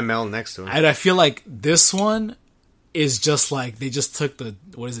different. FML next to it, and I feel like this one is just like they just took the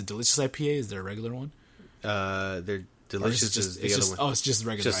Delicious IPA? Is there a regular one? They're Delicious is the other one. Oh, it's just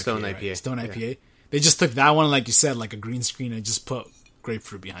regular just IPA, Stone right? IPA. Stone IPA. They just took that one, like you said, like a green screen, and just put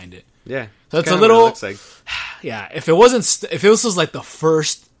grapefruit behind it. Yeah, so it's a little. What it looks like. Yeah, if it was like the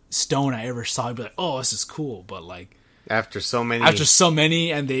first Stone I ever saw, I'd be like, oh, this is cool. But after so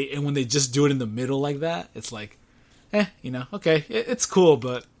many, and when they just do it in the middle like that, it's like, okay, it's cool,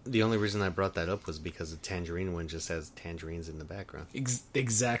 but. The only reason I brought that up was because the Tangerine one just has tangerines in the background.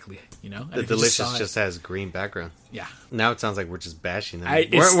 Exactly, The Delicious just has green background. Yeah. Now it sounds like we're just bashing them.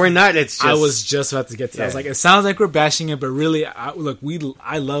 We're not. It's just. I was just about to get to that. I was like, it sounds like we're bashing it, but really, I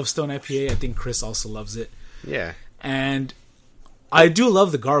love Stone IPA. I think Chris also loves it. Yeah. And I do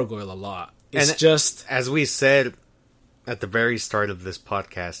love the Gargoyle a lot. It's just. As we said at the very start of this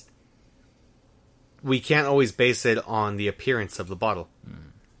podcast, we can't always base it on the appearance of the bottle.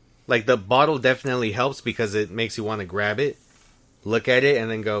 The bottle definitely helps because it makes you want to grab it, look at it,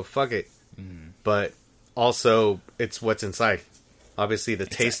 and then go, fuck it. But also, it's what's inside. Obviously, the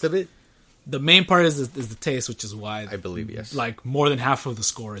taste of it. The main part is the taste, which is why... I believe, yes. More than half of the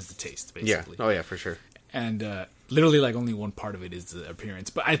score is the taste, basically. Yeah. Oh, yeah, for sure. And literally, only one part of it is the appearance.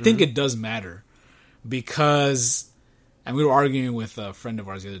 But I think it does matter because... And we were arguing with a friend of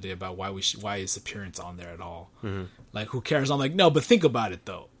ours the other day about why is appearance on there at all. Who cares? I'm like, no, but think about it,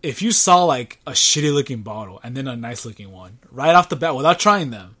 though. If you saw, a shitty-looking bottle and then a nice-looking one, right off the bat, without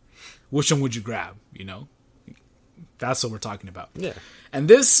trying them, which one would you grab, That's what we're talking about. Yeah. And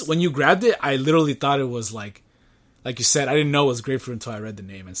this, when you grabbed it, I literally thought it was, like you said, I didn't know it was grapefruit until I read the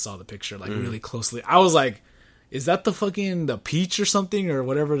name and saw the picture, really closely. I was like, is that the peach or something, or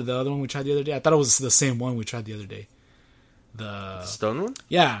whatever, the other one we tried the other day? I thought it was the same one we tried the other day. The Stone one?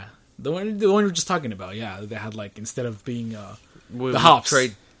 Yeah. The one we were just talking about, yeah. They had, instead of being the hops.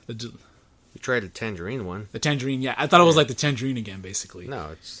 We tried a tangerine one. The tangerine, yeah. I thought it was the tangerine again, basically. No,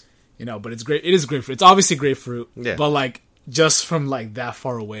 it's... but it's great. It is grapefruit. It's obviously grapefruit. Yeah. But, just from like that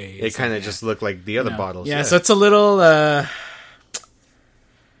far away. It kind of just looked like the other bottles. Yeah, so it's a little.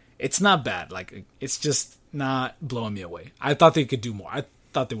 It's not bad. Like it's just not blowing me away. I thought they could do more. I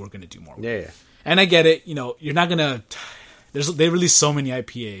thought they were going to do more. Yeah. And I get it. You know, you're not gonna. They release so many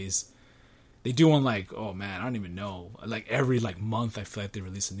IPAs. They do one like, oh man, I don't even know. Like every like month, I feel like they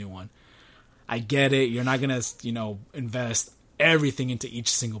release a new one. I get it. You're not gonna, invest everything into each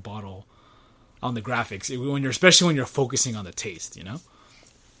single bottle on the graphics especially when you're focusing on the taste.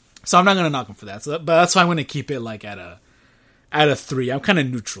 So I'm not gonna knock them for that. But that's why I'm gonna keep it like at a 3. I'm kind of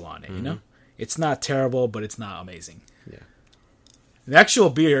neutral on it. It's not terrible, but it's not amazing. Yeah. The actual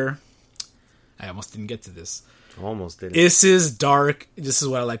beer, I almost didn't get to this. Almost didn't. This is dark. This is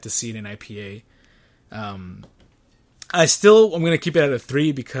what I like to see in an IPA. I'm going to keep it at a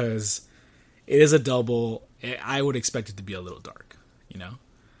 3 because it is a double. I would expect it to be a little dark,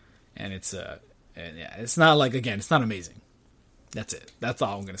 and it's not like, again, it's not amazing. That's it. That's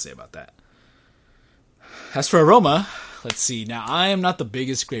all I'm going to say about that. As for aroma, let's see. Now, I am not the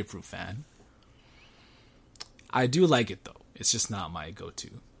biggest grapefruit fan. I do like it though. It's just not my go-to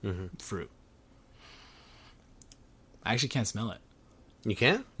fruit. I actually can't smell it. You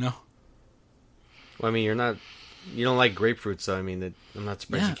can't? No. Well, I mean, you don't like grapefruit, so I mean, I'm not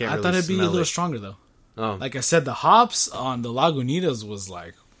surprised you can't really smell it. I thought it'd be a little stronger though. Oh. Like I said, the hops on the Lagunitas was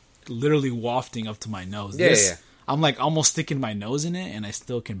like literally wafting up to my nose. Yeah. I'm like almost sticking my nose in it, and I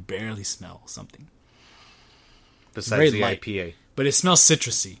still can barely smell something. Besides the light. IPA. But it smells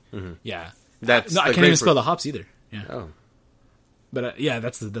citrusy. Mm-hmm. Yeah. I can't even smell the hops either. Yeah. Oh. But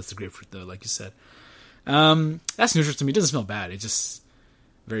that's the grapefruit though, like you said. That's neutral to me. It doesn't smell bad. It's just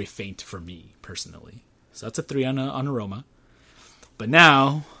very faint for me personally. So that's a 3 on aroma. But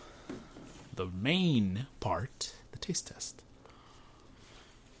now, the main part, the taste test.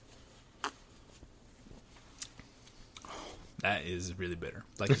 That is really bitter,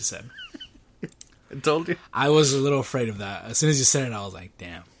 like you said. I told you. I was a little afraid of that. As soon as you said it, I was like,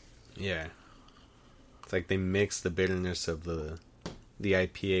 damn. Yeah. It's like they mix the bitterness of the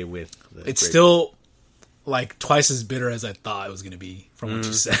IPA with the It's still like twice as bitter as I thought it was going to be from what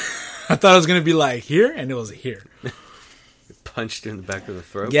you said. I thought it was going to be like here, and it was here. It punched you in the back of the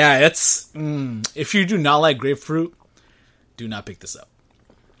throat. Yeah, that's... if you do not like grapefruit, do not pick this up.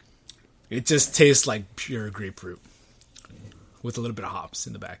 It just tastes like pure grapefruit with a little bit of hops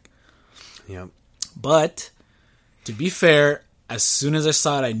in the back. Yep. But, to be fair, as soon as I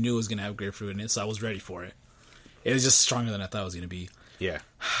saw it, I knew it was going to have grapefruit in it, so I was ready for it. It was just stronger than I thought it was going to be. Yeah.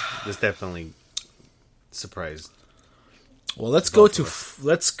 This definitely surprised. Well, let's go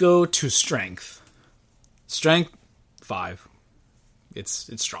to strength. Strength 5. It's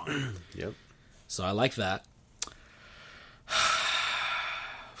strong. Yep. So I like that.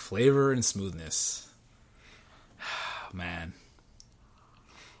 Flavor and smoothness. Man.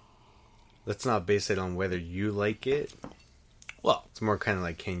 Let's not base it on whether you like it. Well, it's more kind of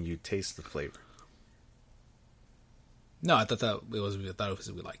like, can you taste the flavor? No, I thought it was we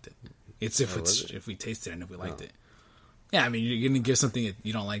liked it. It's if we taste it and if we liked it. Yeah, I mean, you're gonna give something that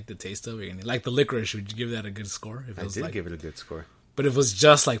you don't like the taste of. You're gonna like the licorice. Would you give that a good score? I did give it a good score. But if it was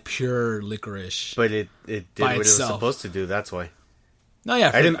just like pure licorice. But it did what it was supposed to do. That's why. No,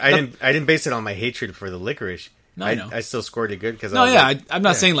 yeah, I didn't base it on my hatred for the licorice. No, I still scored it good because. No, yeah, I'm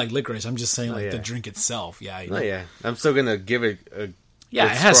not saying like licorice. I'm just saying like the drink itself. Yeah. Yeah, I'm still gonna give it a. Yeah,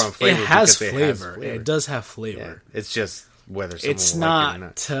 it has flavor. It does have flavor. Yeah, it's just whether someone it's will not,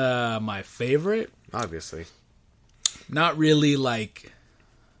 like it or not. My favorite. Obviously, not really like.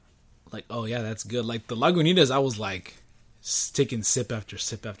 Oh yeah, that's good. Like the Lagunitas, I was like taking sip after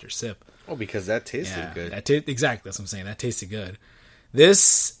sip after sip. Oh, because that tasted good. Exactly, that's what I'm saying. That tasted good.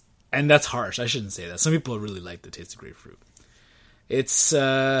 This. And that's harsh. I shouldn't say that. Some people really like the taste of grapefruit. It's.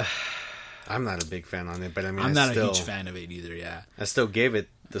 I'm not a big fan on it, but I mean, I'm not a huge fan of it either. Yeah, I still gave it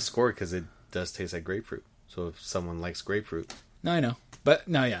the score because it does taste like grapefruit. So if someone likes grapefruit, no, I know, but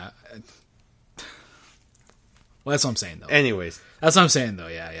no, yeah. Well, that's what I'm saying though. Anyways, that's what I'm saying though.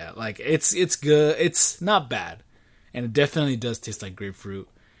 Yeah. Like it's good. It's not bad, and it definitely does taste like grapefruit.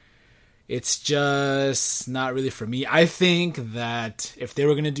 It's just not really for me. I think that if they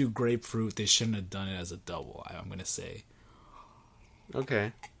were going to do grapefruit, they shouldn't have done it as a double, I'm going to say.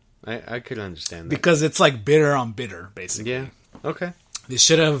 Okay. I could understand that. Because it's like bitter on bitter, basically. Yeah. Okay. They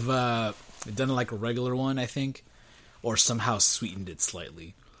should have done it like a regular one, I think. Or somehow sweetened it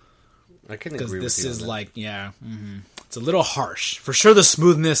slightly. I can agree with you. Because this is like, it's a little harsh. For sure the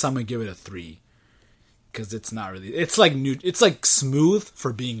smoothness, I'm going to give it a 3. Because it's not really... It's like smooth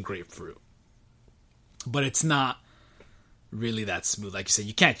for being grapefruit. But it's not really that smooth. Like you said,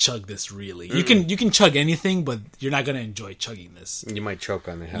 you can't chug this really. You can chug anything, but you're not gonna enjoy chugging this. You might choke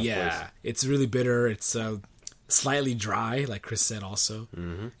on it halfway. Yeah, it's really bitter. It's slightly dry, like Chris said. Also,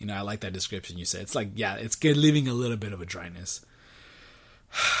 you know, I like that description you said. It's like, yeah, it's good, leaving a little bit of a dryness.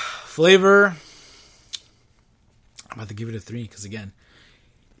 Flavor, I'm about to give it a 3 because, again,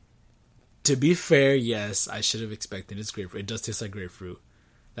 to be fair, yes, I should have expected it's grapefruit. It does taste like grapefruit.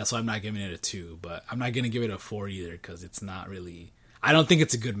 That's why I'm not giving it a 2, but I'm not going to give it a 4 either because it's not really... I don't think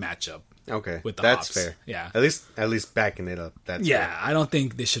it's a good matchup. Okay, with the that's hops. Fair. Yeah, at least backing it up. That's fair. I don't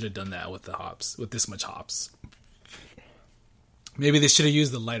think they should have done that with the hops, with this much hops. Maybe they should have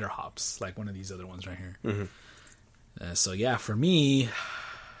used the lighter hops, like one of these other ones right here. So yeah, for me,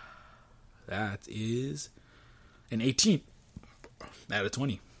 that is an 18 out of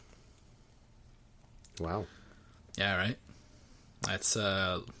 20. Wow. Yeah, right. That's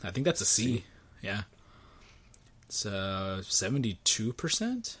I think that's a C. Yeah. It's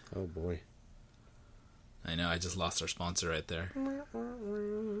 72%. Oh boy. I know, I just lost our sponsor right there.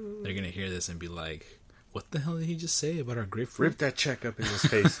 They're gonna hear this and be like, what the hell did he just say about our grapefruit? Rip that check up in his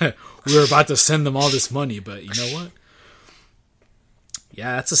face. We were about to send them all this money, but you know what?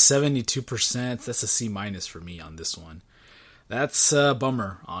 Yeah, that's a 72%. That's a C- for me on this one. That's a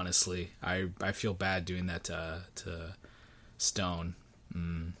bummer, honestly. I feel bad doing that to Stone.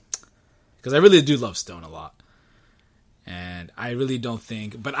 Because I really do love Stone a lot. And I really don't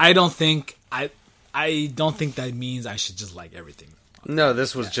think... But I don't think that means I should just like everything. No,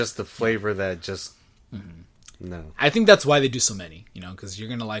 this was just the flavor that just... No. I think that's why they do so many, you know, because you're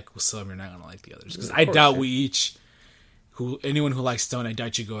going to like some, you're not going to like the others. Because I doubt we each... Anyone who likes Stone, I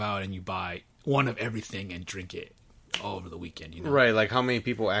doubt you go out and you buy one of everything and drink it all over the weekend, you know? Right, like how many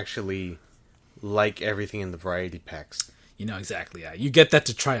people actually like everything in the variety packs? You know, exactly, yeah. You get that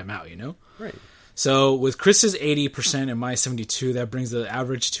to try them out, you know? Right. So with Chris's 80% and my 72, that brings the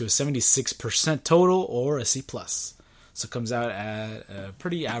average to a 76% total or a C+. So it comes out at a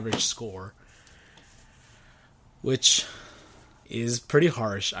pretty average score, which is pretty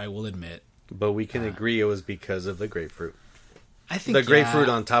harsh, I will admit. But we can agree it was because of the grapefruit. I think the grapefruit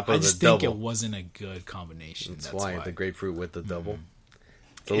on top of the double. I just think it wasn't a good combination. That's why the grapefruit with the double.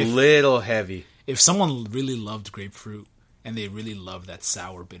 It's a little heavy. If someone really loved grapefruit and they really loved that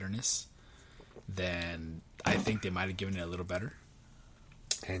sour bitterness, then I think they might have given it a little better.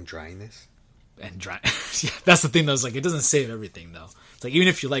 And dryness. And dry. Yeah, that's the thing though. It's like, it doesn't save everything though. It's like, even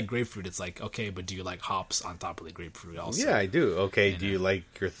if you like grapefruit, it's like, okay, but do you like hops on top of the grapefruit also? Yeah, I do. Okay, do you like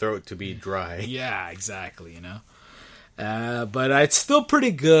your throat to be dry? Yeah, exactly, you know? But it's still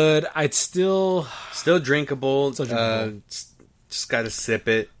pretty good. It's still drinkable. Still drinkable. Just gotta sip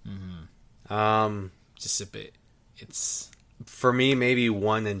it. Just sip it. It's, for me, maybe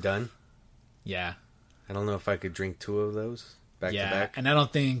one and done. Yeah. I don't know if I could drink 2 of those back to back. And I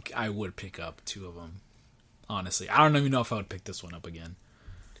don't think I would pick up 2 of them. Honestly, I don't even know if I would pick this one up again.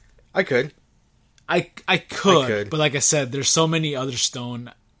 I could. I could, but like I said, there's so many other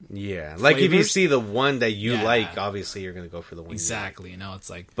Stone. Yeah, like flavors. If you see the one that you like, obviously you're gonna go for the one. Exactly, you know, it's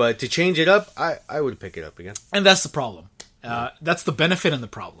like. But to change it up, I would pick it up again. And that's the problem. That's the benefit and the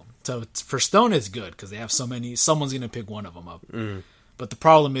problem. So for Stone, it's good because they have so many. Someone's gonna pick one of them up. But the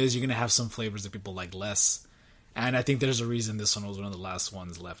problem is you're gonna have some flavors that people like less, and I think there's a reason this one was one of the last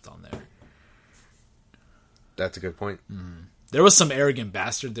ones left on there. That's a good point. There was some Arrogant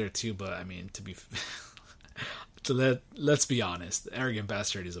Bastard there too, but I mean, let's be honest, Arrogant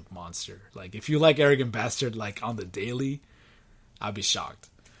Bastard is a monster. Like, if you like Arrogant Bastard like on the daily, I'd be shocked.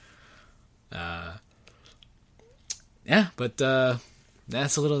 Yeah, but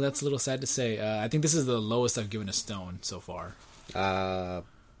that's a little sad to say. I think this is the lowest I've given a Stone so far.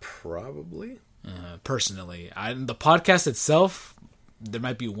 Probably. Personally, the podcast itself, there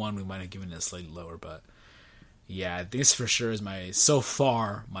might be one we might have given it slightly lower, but yeah, this for sure is so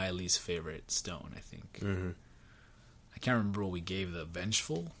far my least favorite Stone. I think. I can't remember what we gave the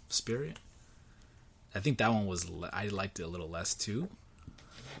Vengeful Spirit. I think that one was. I liked it a little less too.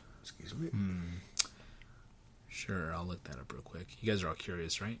 Excuse me. Sure, I'll look that up real quick. You guys are all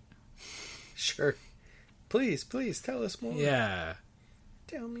curious, right? Sure. Please tell us more. Yeah.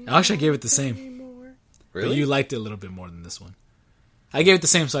 Tell me. Actually, I gave it the same. Really? But you liked it a little bit more than this one. I gave it the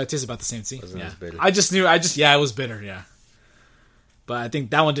same, so it tastes about the same. See? Wasn't as bitter. I just knew. It was bitter. Yeah. But I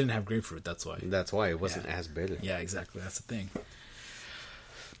think that one didn't have grapefruit. That's why. That's why it wasn't as bitter. Yeah, exactly. That's the thing.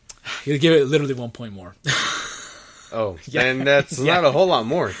 You give it literally 1 point more. Oh, yeah. And that's not a whole lot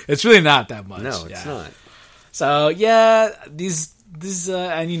more. It's really not that much. No, it's not. So yeah, these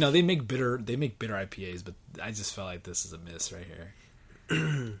and you know they make bitter IPAs, but I just felt like this is a miss right here.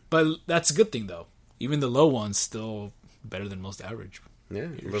 But that's a good thing though. Even the low ones still better than most average. Yeah,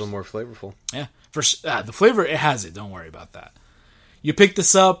 a little more flavorful. Yeah, for the flavor, it has it. Don't worry about that. You pick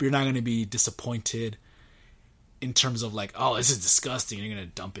this up, you're not going to be disappointed in terms of like, oh, this is disgusting. You're going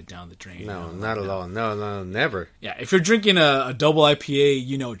to dump it down the drain. No, not at all. No, never. Yeah, if you're drinking a double IPA,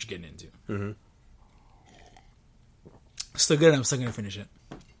 you know what you're getting into. Mm-hmm. Still good. I'm still going to finish it.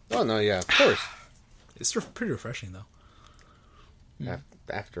 Oh, no, yeah, of course. It's pretty refreshing, though.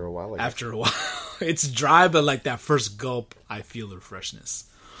 After a while. After a while. It's dry, but like that first gulp, I feel the freshness.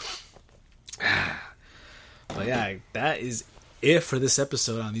 But yeah, that is it for this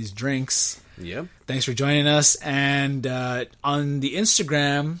episode on these drinks. Yep. Thanks for joining us. And on the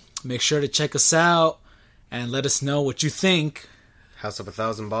Instagram, make sure to check us out and let us know what you think. House of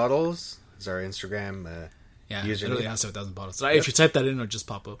 1,000 Bottles is our Instagram username. Literally House of 1,000 Bottles. So if you type that in, it'll just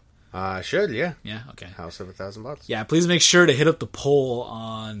pop up. Should, yeah. Yeah, okay. House of 1,000 Bottles. Yeah, please make sure to hit up the poll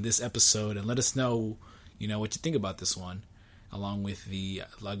on this episode and let us know, what you think about this one, along with the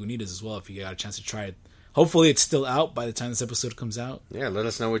Lagunitas as well, if you got a chance to try it. Hopefully it's still out by the time this episode comes out. Yeah, let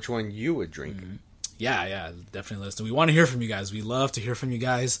us know which one you would drink. Mm-hmm. Yeah, definitely let us know. We want to hear from you guys. We love to hear from you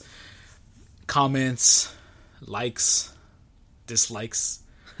guys. Comments, likes, dislikes,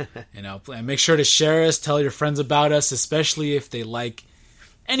 and make sure to share us, tell your friends about us, especially if they like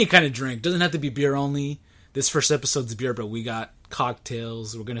any kind of drink. Doesn't have to be beer only. This first episode's beer, but we got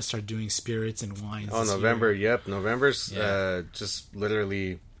cocktails. We're going to start doing spirits and wines. Oh, November. Year. Yep. November's just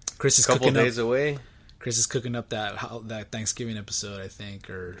literally Chris is a couple days away. Chris is cooking up that Thanksgiving episode, I think,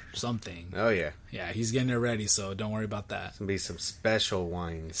 or something. Oh, yeah. Yeah, he's getting it ready, so don't worry about that. It's going to be some special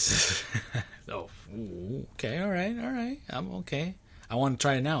wines. Okay. All right. I'm okay. I want to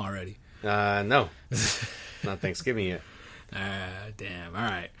try it now already. No. Not Thanksgiving yet. Damn. All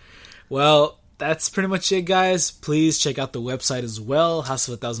right. Well, that's pretty much it, guys. Please check out the website as well,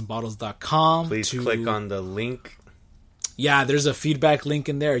 houseof1000bottles.com. Please click on the link. Yeah, there's a feedback link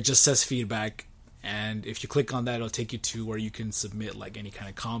in there. It just says feedback. And if you click on that, it'll take you to where you can submit like any kind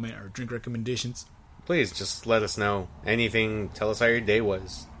of comment or drink recommendations. Please just let us know anything. Tell us how your day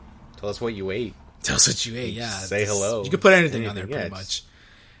was. Tell us what you ate. Tell us what you ate, yeah. Say hello. You can put anything on there pretty much.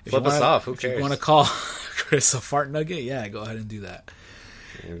 Flip us off, who cares? If you want to call Chris a fart nugget, yeah, go ahead and do that.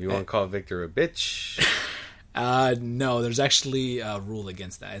 If you want to call Victor a bitch. No, there's actually a rule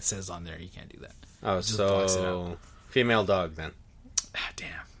against that. It says on there you can't do that. Oh, so female dog then. Damn.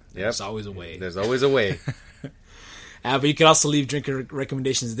 Yep. There's always a way. There's always a way. But you can also leave drink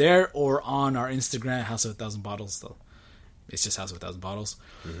recommendations there or on our Instagram, House of 1,000 Bottles. So it's just House of 1,000 Bottles.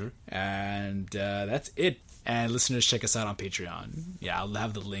 Mm-hmm. And that's it. And listeners, check us out on Patreon. Yeah, I'll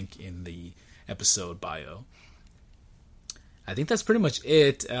have the link in the episode bio. I think that's pretty much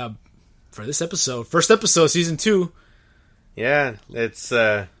it for this episode. First episode, season 2. Yeah, it's...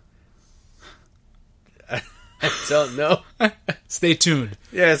 I don't know. Stay tuned.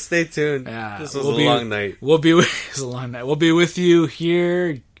 Yeah, stay tuned. Yeah, this was a long night. It was a long night. We'll be with you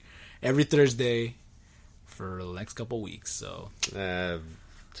here every Thursday for the next couple weeks. So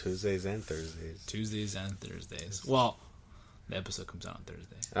Tuesdays and Thursdays. Well, the episode comes out on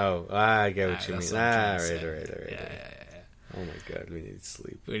Thursday. Oh, I get what you mean. Right. Yeah. Oh my god, we need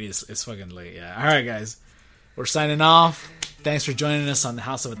sleep. It's fucking late. Yeah. All right, guys. We're signing off. Thanks for joining us on the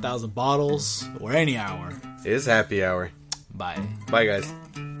House of 1,000 Bottles, or any hour. It is happy hour. Bye. Bye, guys.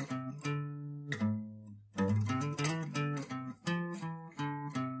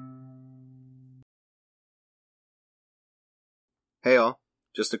 Hey all,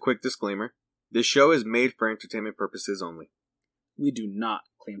 just a quick disclaimer. This show is made for entertainment purposes only. We do not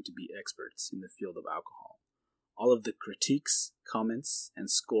claim to be experts in the field of alcohol. All of the critiques, comments, and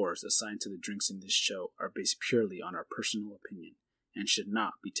scores assigned to the drinks in this show are based purely on our personal opinion and should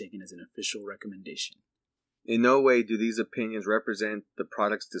not be taken as an official recommendation. In no way do these opinions represent the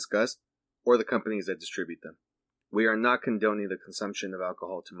products discussed or the companies that distribute them. We are not condoning the consumption of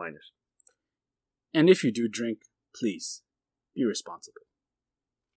alcohol to minors. And if you do drink, please be responsible.